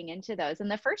start diving into those. And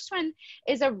the first one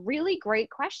is a really great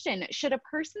question. Should a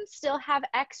person still have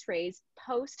x-rays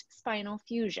post-spinal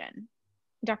fusion?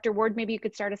 Dr. Ward, maybe you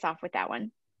could start us off with that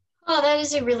one. Oh, that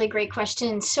is a really great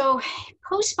question. So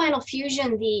post-spinal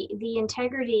fusion, the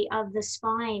integrity of the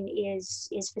spine is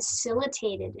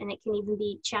facilitated, and it can even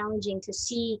be challenging to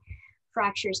see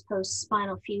fractures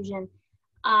post-spinal fusion.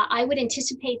 I would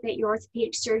anticipate that your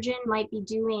orthopedic surgeon might be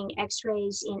doing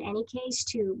x-rays in any case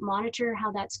to monitor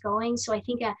how that's going. So I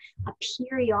think a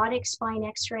periodic spine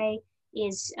x-ray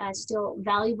is still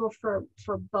valuable for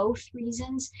both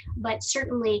reasons, but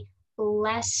certainly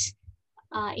less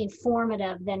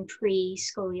informative than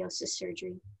pre-scoliosis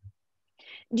surgery.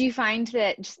 Do you find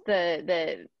that just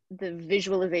the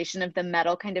visualization of the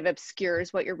metal kind of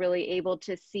obscures what you're really able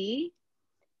to see?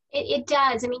 It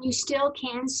does. I mean, you still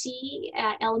can see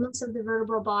elements of the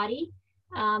vertebral body,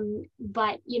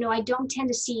 but you know, I don't tend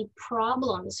to see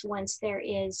problems once there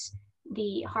is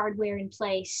the hardware in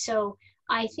place. So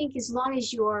I think as long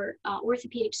as your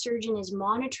orthopedic surgeon is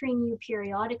monitoring you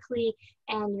periodically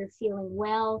and you're feeling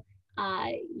well,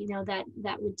 you know,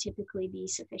 that would typically be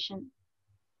sufficient.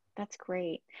 That's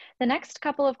great. The next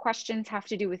couple of questions have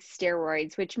to do with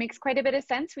steroids, which makes quite a bit of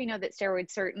sense. We know that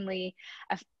steroids certainly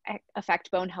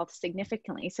affect bone health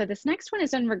significantly. So this next one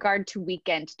is in regard to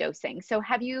weekend dosing. So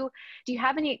do you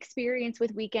have any experience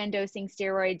with weekend dosing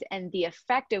steroids and the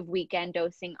effect of weekend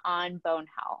dosing on bone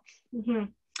health? Mm-hmm.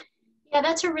 Yeah,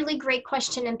 that's a really great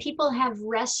question, and people have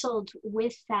wrestled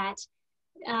with that.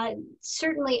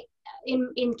 Certainly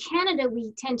in Canada,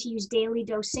 we tend to use daily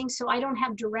dosing, so I don't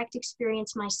have direct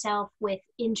experience myself with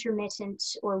intermittent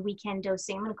or weekend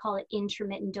dosing. I'm going to call it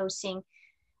intermittent dosing.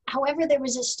 However, there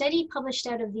was a study published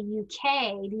out of the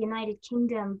UK, the United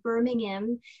Kingdom,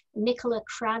 Birmingham. Nicola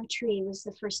Crabtree was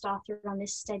the first author on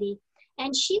this study.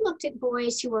 And she looked at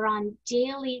boys who were on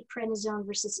daily prednisone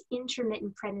versus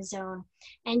intermittent prednisone.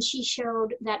 And she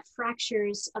showed that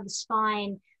fractures of the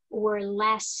spine were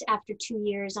less after 2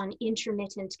 years on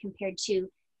intermittent compared to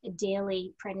a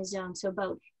daily prednisone. So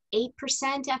about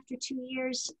 8% after 2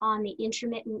 years on the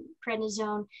intermittent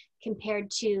prednisone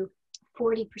compared to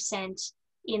 40%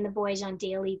 in the boys on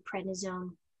daily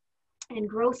prednisone. And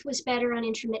growth was better on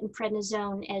intermittent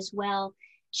prednisone as well.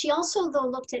 She also, though,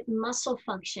 looked at muscle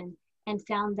function and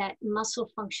found that muscle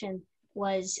function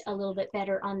was a little bit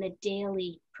better on the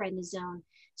daily prednisone.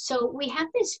 So we have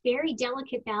this very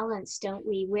delicate balance, don't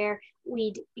we, where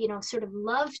we'd, you know, sort of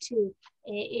love to,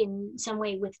 in some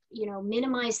way, with, you know,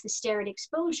 minimize the steroid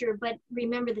exposure, but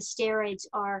remember the steroids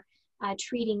are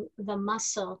treating the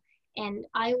muscle. And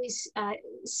I always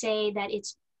say that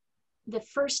it's the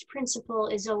first principle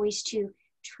is always to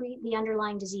treat the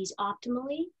underlying disease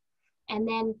optimally, and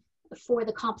then for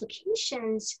the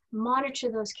complications,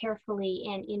 monitor those carefully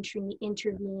and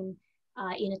intervene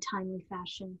in a timely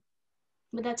fashion.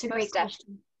 But that's a great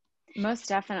question. Most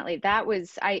definitely. That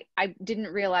was, I didn't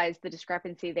realize the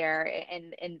discrepancy there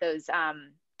in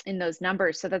those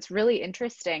numbers. So that's really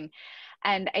interesting.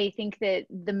 And I think that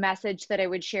the message that I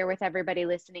would share with everybody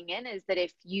listening in is that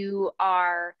if you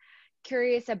are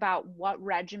curious about what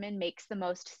regimen makes the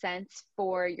most sense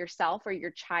for yourself or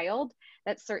your child,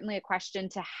 that's certainly a question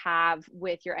to have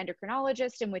with your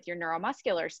endocrinologist and with your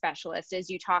neuromuscular specialist as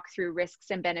you talk through risks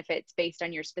and benefits based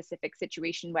on your specific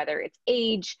situation, whether it's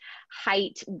age,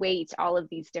 height, weight, all of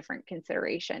these different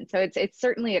considerations. So it's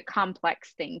certainly a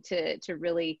complex thing to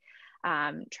really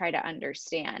try to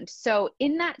understand. So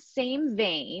in that same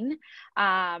vein,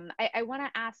 I want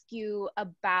to ask you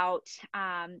about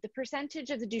the percentage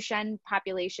of the Duchenne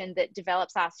population that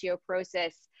develops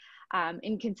osteoporosis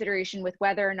in consideration with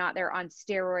whether or not they're on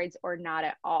steroids or not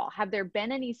at all. Have there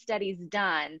been any studies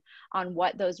done on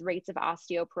what those rates of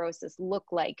osteoporosis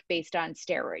look like based on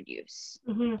steroid use?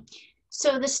 Mm-hmm.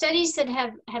 So the studies that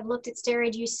have looked at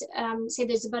steroid use say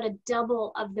there's about a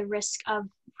double of the risk of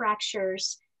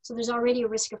fractures. So there's already a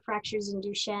risk of fractures in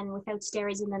Duchenne without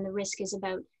steroids, and then the risk is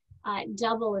about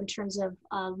double in terms of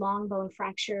long bone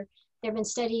fracture. There have been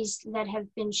studies that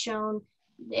have been shown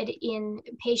that in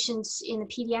patients in the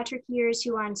pediatric years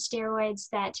who are on steroids,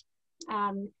 that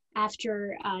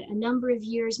after a number of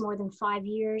years, more than 5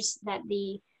 years, that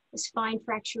the spine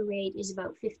fracture rate is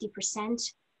about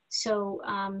 50%. So,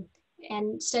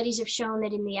 and studies have shown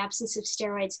that in the absence of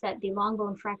steroids, that the long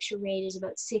bone fracture rate is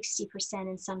about 60%,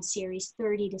 in some series,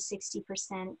 30 to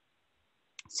 60%.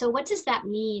 So what does that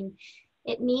mean?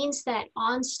 It means that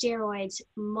on steroids,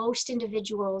 most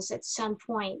individuals at some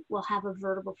point will have a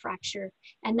vertebral fracture.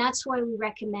 And that's why we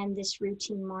recommend this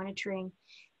routine monitoring.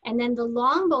 And then the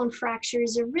long bone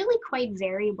fractures are really quite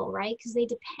variable, right? Because they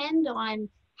depend on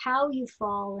how you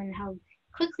fall and how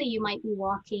quickly you might be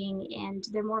walking. And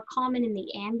they're more common in the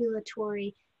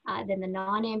ambulatory than the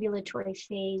non-ambulatory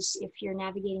phase if you're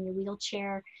navigating your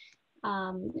wheelchair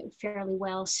fairly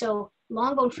well. So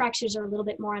long bone fractures are a little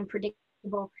bit more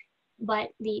unpredictable. But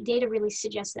the data really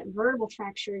suggests that vertebral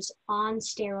fractures on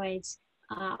steroids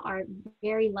are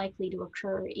very likely to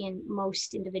occur in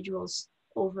most individuals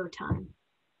over time.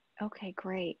 Okay,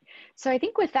 great. So I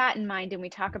think with that in mind, and we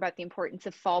talk about the importance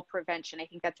of fall prevention, I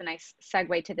think that's a nice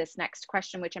segue to this next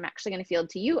question, which I'm actually going to field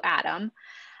to you, Adam.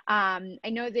 I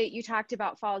know that you talked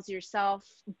about falls yourself,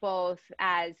 both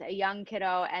as a young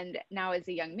kiddo and now as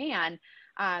a young man.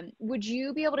 Would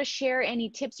you be able to share any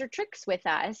tips or tricks with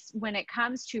us when it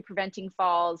comes to preventing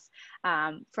falls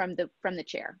from the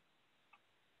chair?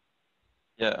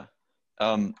 Yeah.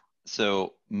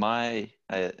 So my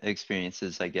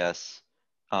experiences, I guess,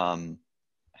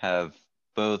 have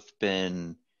both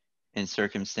been in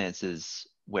circumstances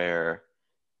where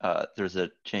there's a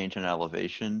change in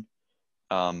elevation.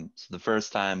 So the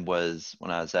first time was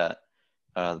when I was at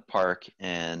the park,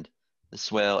 and the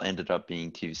swale ended up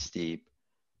being too steep.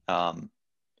 But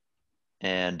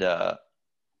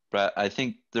I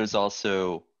think there's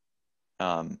also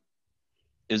it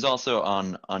was also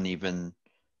on uneven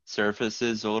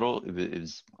surfaces a little. It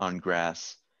was on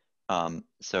grass.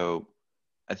 So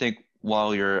I think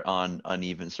while you're on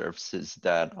uneven surfaces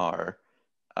that are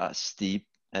steep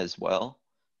as well,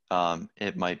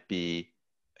 it might be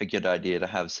a good idea to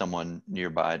have someone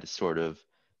nearby to sort of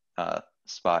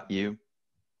spot you.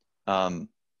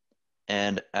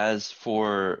 And as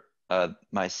for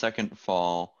my second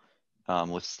fall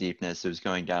with steepness, it was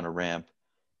going down a ramp.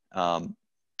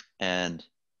 And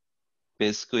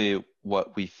basically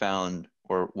what we found,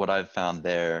 or what I've found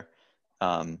there,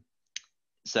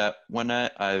 is that when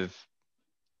I've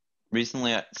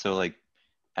recently, so like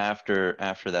after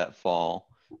that fall,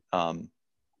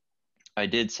 I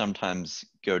did sometimes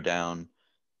go down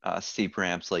steep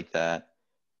ramps like that.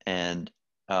 And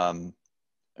I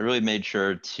really made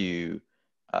sure to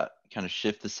kind of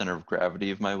shift the center of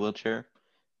gravity of my wheelchair.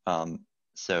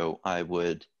 So I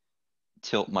would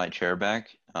tilt my chair back,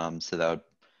 so that would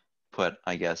put,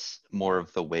 I guess, more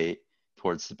of the weight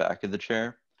towards the back of the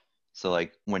chair. So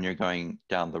like when you're going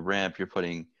down the ramp, you're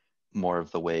putting more of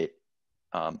the weight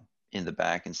in the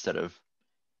back instead of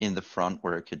in the front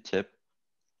where it could tip.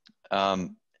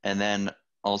 And then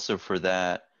also for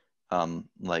that,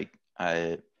 like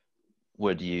I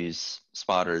would use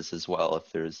spotters as well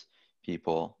if there's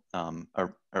people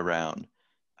around.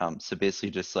 So basically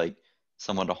just like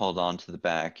someone to hold on to the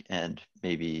back and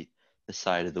maybe the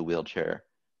side of the wheelchair,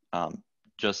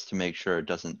 just to make sure it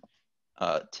doesn't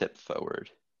tip forward.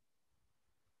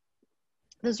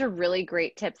 Those are really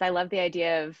great tips. I love the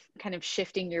idea of kind of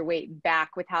shifting your weight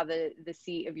back with how the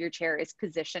seat of your chair is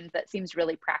positioned. That seems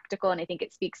really practical. And I think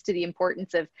it speaks to the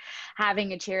importance of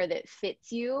having a chair that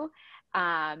fits you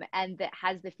and that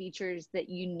has the features that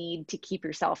you need to keep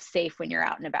yourself safe when you're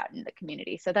out and about in the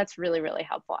community. So that's really, really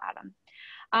helpful, Adam.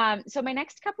 So my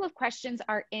next couple of questions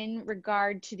are in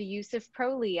regard to the use of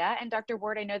Prolia. And Dr.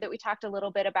 Ward, I know that we talked a little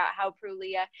bit about how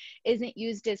Prolia isn't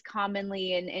used as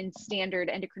commonly in standard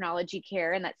endocrinology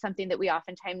care, and that's something that we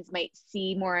oftentimes might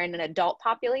see more in an adult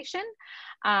population.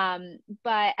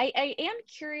 But I am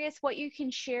curious what you can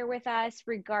share with us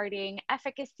regarding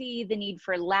efficacy, the need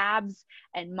for labs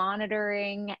and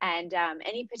monitoring, and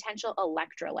any potential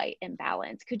electrolyte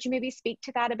imbalance. Could you maybe speak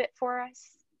to that a bit for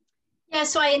us? Yeah,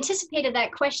 so I anticipated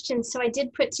that question. So I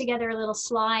did put together a little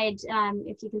slide,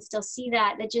 if you can still see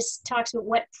that, that just talks about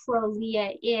what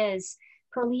Prolia is.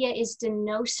 Prolia is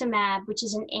denosumab, which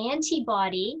is an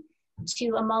antibody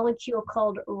to a molecule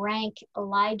called rank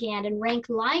ligand. And rank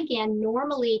ligand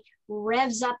normally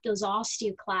revs up those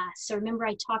osteoclasts. So remember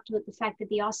I talked about the fact that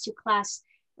the osteoclasts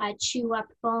chew up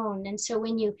bone. And so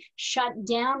when you shut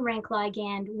down rank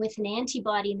ligand with an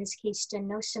antibody, in this case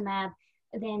denosumab,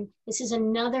 then this is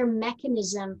another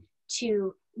mechanism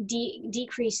to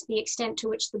decrease the extent to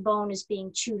which the bone is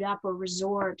being chewed up or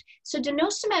resorbed. So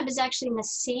denosumab is actually in the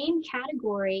same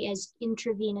category as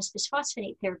intravenous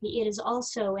bisphosphonate therapy. It is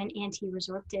also an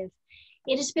anti-resorptive.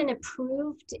 It has been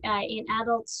approved in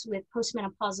adults with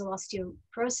postmenopausal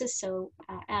osteoporosis, so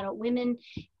adult women,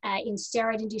 in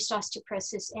steroid-induced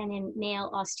osteoporosis, and in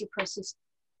male osteoporosis,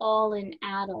 all in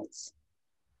adults.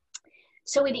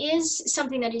 So it is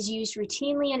something that is used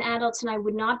routinely in adults, and I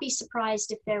would not be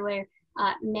surprised if there were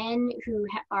men who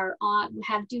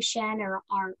have Duchenne or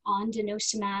are on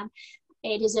denosumab.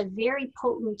 It is a very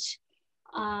potent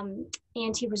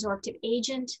anti-resorptive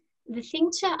agent. The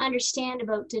thing to understand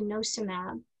about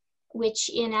denosumab, which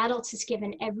in adults is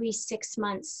given every 6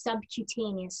 months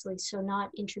subcutaneously, so not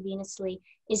intravenously,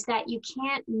 is that you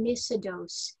can't miss a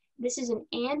dose. This is an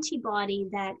antibody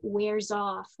that wears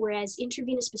off, whereas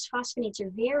intravenous bisphosphonates are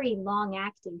very long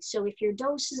acting. So if your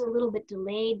dose is a little bit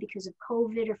delayed because of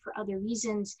COVID or for other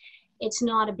reasons, it's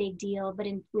not a big deal. But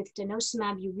with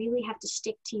denosumab, you really have to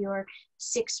stick to your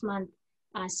 6-month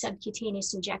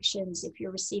subcutaneous injections if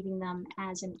you're receiving them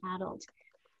as an adult.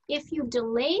 If you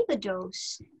delay the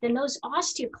dose, then those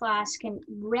osteoclasts can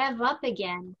rev up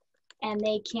again, and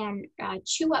they can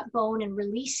chew up bone and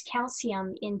release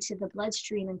calcium into the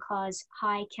bloodstream and cause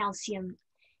high calcium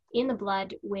in the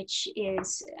blood, which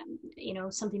is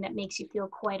something that makes you feel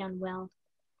quite unwell.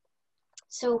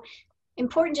 So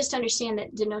important just to understand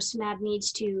that denosumab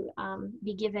needs to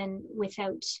be given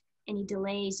without any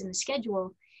delays in the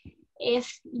schedule.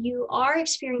 If you are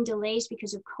experiencing delays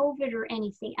because of COVID or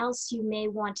anything else, you may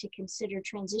want to consider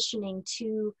transitioning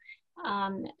to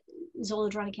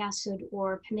zoledronic acid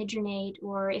or pamidronate,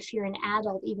 or if you're an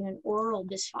adult, even an oral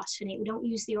bisphosphonate. We don't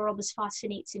use the oral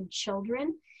bisphosphonates in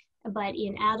children, but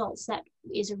in adults, that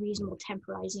is a reasonable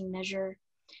temporizing measure.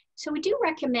 So we do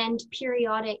recommend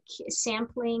periodic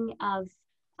sampling of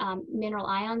mineral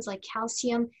ions like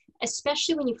calcium,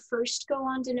 especially when you first go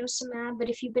on denosumab. But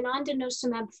if you've been on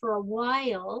denosumab for a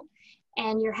while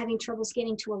and you're having troubles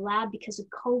getting to a lab because of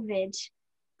COVID,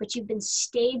 but you've been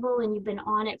stable and you've been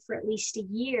on it for at least a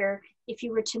year, if you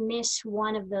were to miss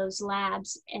one of those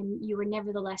labs and you were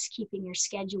nevertheless keeping your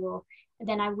schedule,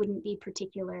 then I wouldn't be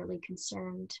particularly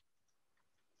concerned.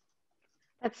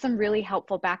 That's some really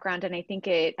helpful background, and I think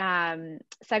it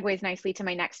segues nicely to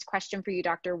my next question for you,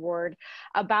 Dr. Ward,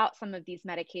 about some of these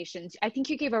medications. I think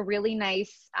you gave a really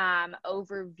nice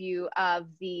overview of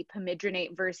the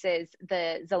pamidronate versus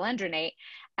the zoledronate,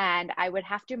 and I would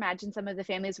have to imagine some of the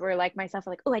families were like myself,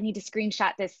 like, oh, I need to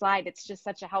screenshot this slide. It's just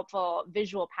such a helpful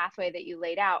visual pathway that you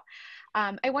laid out.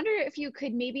 I wonder if you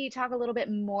could maybe talk a little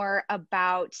bit more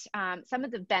about some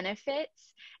of the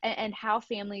benefits and how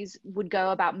families would go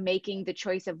about making the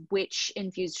choice of which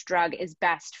infused drug is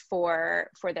best for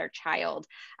their child.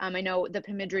 I know the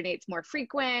pamidronate's more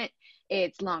frequent,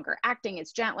 it's longer acting,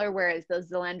 it's gentler, whereas the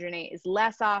zoledronate is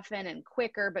less often and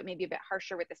quicker, but maybe a bit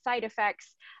harsher with the side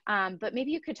effects. But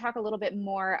maybe you could talk a little bit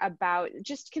more about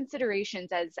just considerations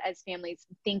as families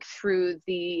think through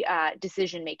the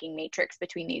decision-making matrix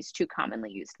between these two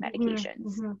commonly used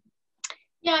medications. Mm-hmm.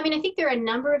 Yeah, I mean, I think there are a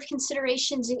number of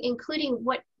considerations, including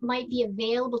what might be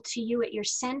available to you at your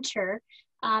center.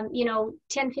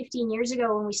 10, 15 years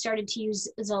ago when we started to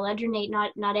use zoledronate,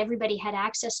 not everybody had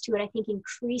access to it. I think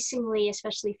increasingly,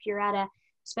 especially if you're at a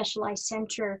specialized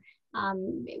center,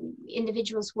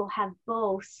 individuals will have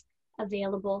both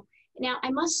available. Now,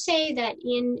 I must say that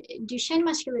in Duchenne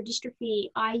muscular dystrophy,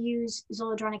 I use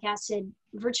zoledronic acid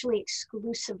virtually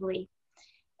exclusively.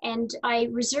 And I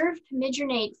reserve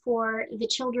pamidronate for the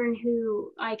children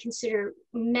who I consider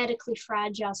medically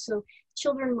fragile. So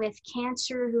children with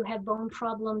cancer who have bone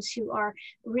problems, who are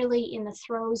really in the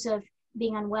throes of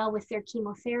being unwell with their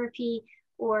chemotherapy,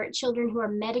 or children who are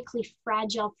medically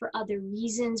fragile for other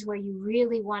reasons where you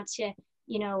really want to,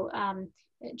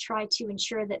 try to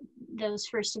ensure that those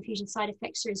first infusion side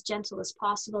effects are as gentle as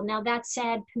possible. Now, that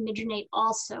said, pamidronate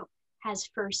also has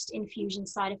first infusion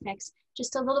side effects,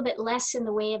 just a little bit less in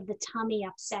the way of the tummy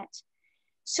upset.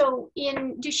 So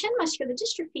in Duchenne muscular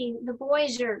dystrophy, the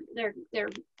boys they're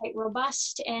quite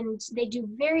robust and they do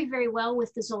very, very well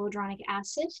with the zoledronic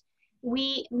acid.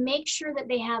 We make sure that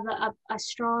they have a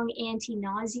strong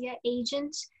anti-nausea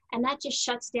agent, and that just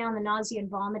shuts down the nausea and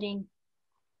vomiting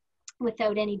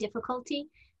without any difficulty.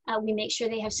 We make sure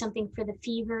they have something for the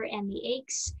fever and the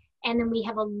aches, and then we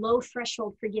have a low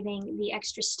threshold for giving the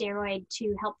extra steroid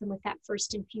to help them with that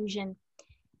first infusion.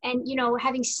 And, you know,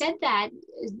 having said that,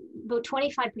 about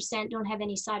 25% don't have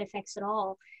any side effects at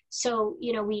all. So,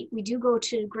 you know, we do go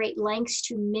to great lengths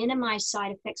to minimize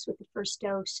side effects with the first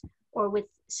dose or with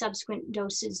subsequent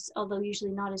doses, although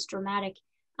usually not as dramatic.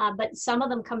 But some of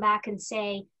them come back and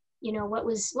say, you know, what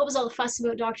was all the fuss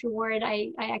about, Dr. Ward?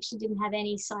 I actually didn't have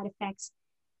any side effects.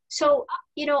 So,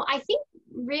 you know, I think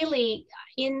really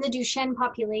in the Duchenne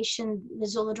population, the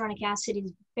zoledronic acid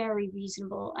is very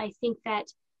reasonable. I think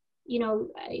that, you know,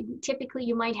 typically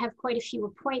you might have quite a few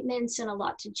appointments and a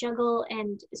lot to juggle.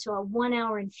 And so a 1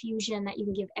 hour infusion that you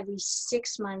can give every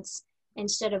 6 months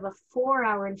instead of a 4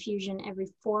 hour infusion every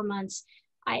 4 months,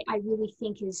 I really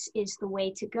think is the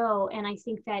way to go. And I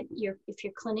think that if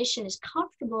your clinician is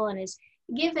comfortable and is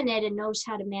given it and knows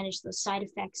how to manage those side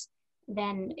effects,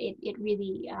 then it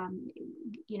really,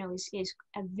 you know, is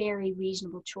a very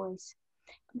reasonable choice.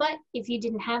 But if you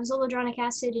didn't have zoledronic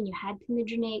acid and you had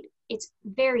pimidronate, it's a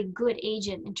very good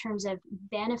agent in terms of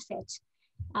benefit.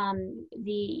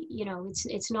 You know,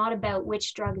 it's not about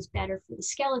which drug is better for the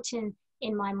skeleton.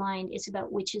 In my mind, it's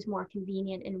about which is more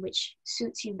convenient and which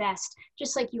suits you best.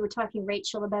 Just like you were talking,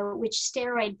 Rachel, about which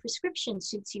steroid prescription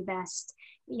suits you best.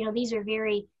 You know, these are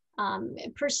very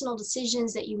personal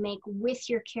decisions that you make with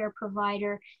your care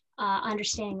provider,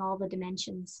 understanding all the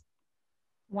dimensions.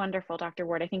 Wonderful, Dr.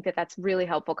 Ward. I think that that's really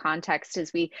helpful context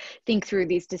as we think through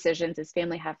these decisions as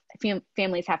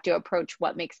families have to approach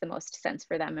what makes the most sense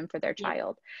for them and for their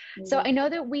child. Yeah. So I know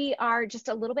that we are just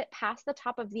a little bit past the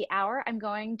top of the hour. I'm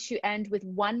going to end with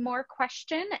one more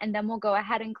question and then we'll go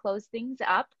ahead and close things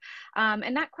up.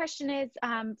 And that question is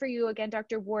for you again,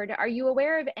 Dr. Ward. Are you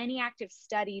aware of any active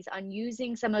studies on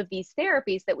using some of these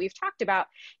therapies that we've talked about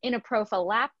in a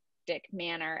prophylactic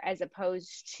manner, as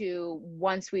opposed to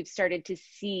once we've started to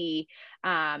see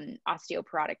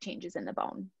osteoporotic changes in the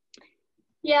bone?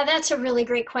 Yeah, that's a really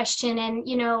great question. And,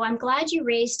 you know, I'm glad you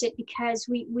raised it because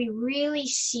we really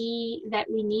see that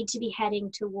we need to be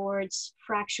heading towards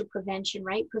fracture prevention,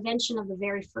 right? Prevention of the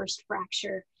very first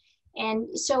fracture.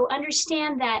 And so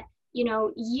understand that, you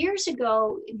know, years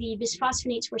ago, the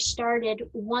bisphosphonates were started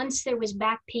once there was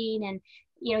back pain, and,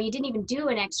 you know, you didn't even do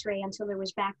an x-ray until there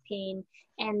was back pain.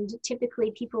 And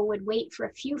typically people would wait for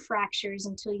a few fractures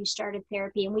until you started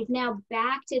therapy. And we've now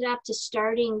backed it up to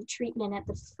starting treatment at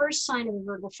the first sign of a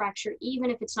vertebral fracture, even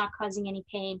if it's not causing any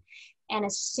pain, and a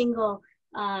single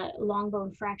long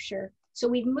bone fracture. So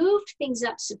we've moved things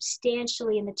up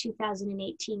substantially in the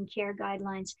 2018 care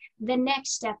guidelines. The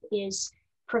next step is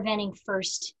preventing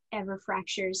first ever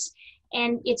fractures.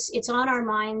 And it's on our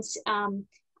minds.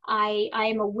 I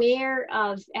am aware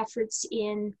of efforts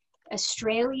in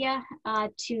Australia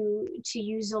to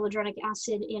use zoledronic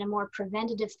acid in a more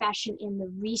preventative fashion in the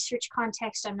research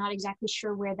context. I'm not exactly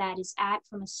sure where that is at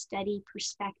from a study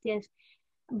perspective,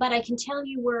 but I can tell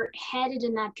you we're headed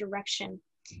in that direction.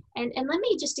 And let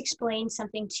me just explain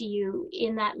something to you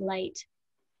in that light.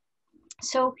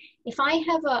 So if I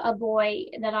have a boy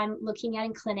that I'm looking at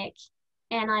in clinic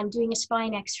and I'm doing a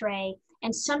spine x-ray,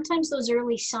 and sometimes those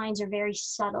early signs are very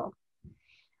subtle,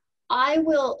 I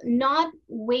will not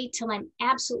wait till I'm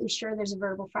absolutely sure there's a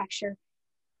vertebral fracture.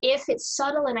 If it's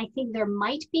subtle and I think there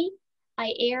might be,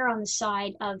 I err on the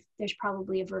side of there's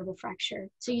probably a vertebral fracture.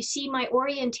 So you see, my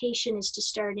orientation is to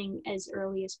starting as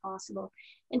early as possible.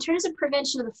 In terms of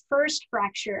prevention of the first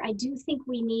fracture, I do think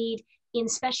we need in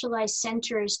specialized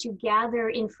centers to gather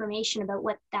information about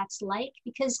what that's like,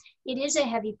 because it is a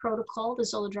heavy protocol, the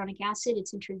zoledronic acid,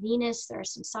 it's intravenous, there are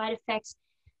some side effects.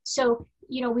 So,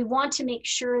 you know, we want to make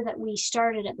sure that we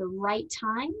start it at the right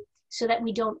time so that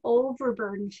we don't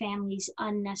overburden families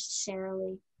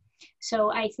unnecessarily.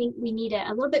 So I think we need a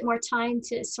little bit more time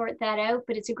to sort that out,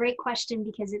 but it's a great question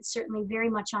because it's certainly very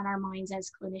much on our minds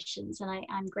as clinicians, and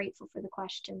I'm grateful for the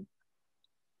question.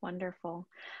 Wonderful.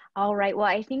 All right. Well,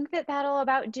 I think that that'll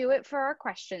about do it for our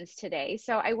questions today.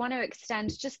 So I want to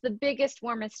extend just the biggest,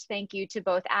 warmest thank you to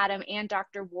both Adam and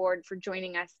Dr. Ward for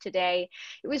joining us today.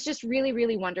 It was just really,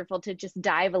 really wonderful to just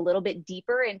dive a little bit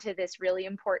deeper into this really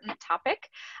important topic.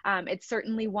 It's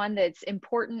certainly one that's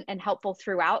important and helpful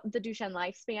throughout the Duchenne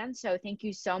lifespan. So thank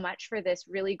you so much for this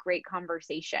really great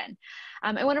conversation.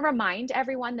 I want to remind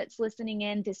everyone that's listening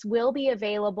in, this will be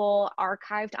available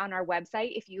archived on our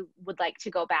website if you would like to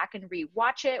go back and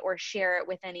re-watch it or share it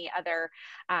with any other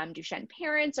Duchenne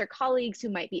parents or colleagues who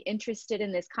might be interested in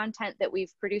this content that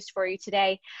we've produced for you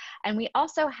today. And we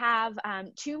also have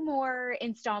 2 more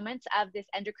installments of this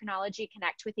Endocrinology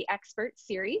Connect with the Experts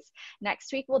series.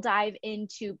 Next week, we'll dive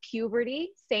into puberty,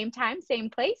 same time, same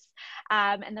place.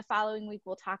 And the following week,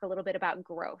 we'll talk a little bit about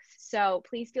growth. So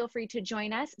please feel free to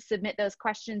join us, submit those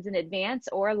questions in advance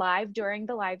or live during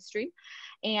the live stream.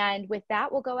 And with that,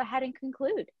 we'll go ahead and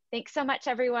conclude. Thanks so much,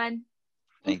 everyone.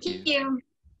 Thank you.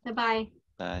 Bye-bye.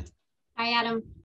 Bye. Bye, Adam.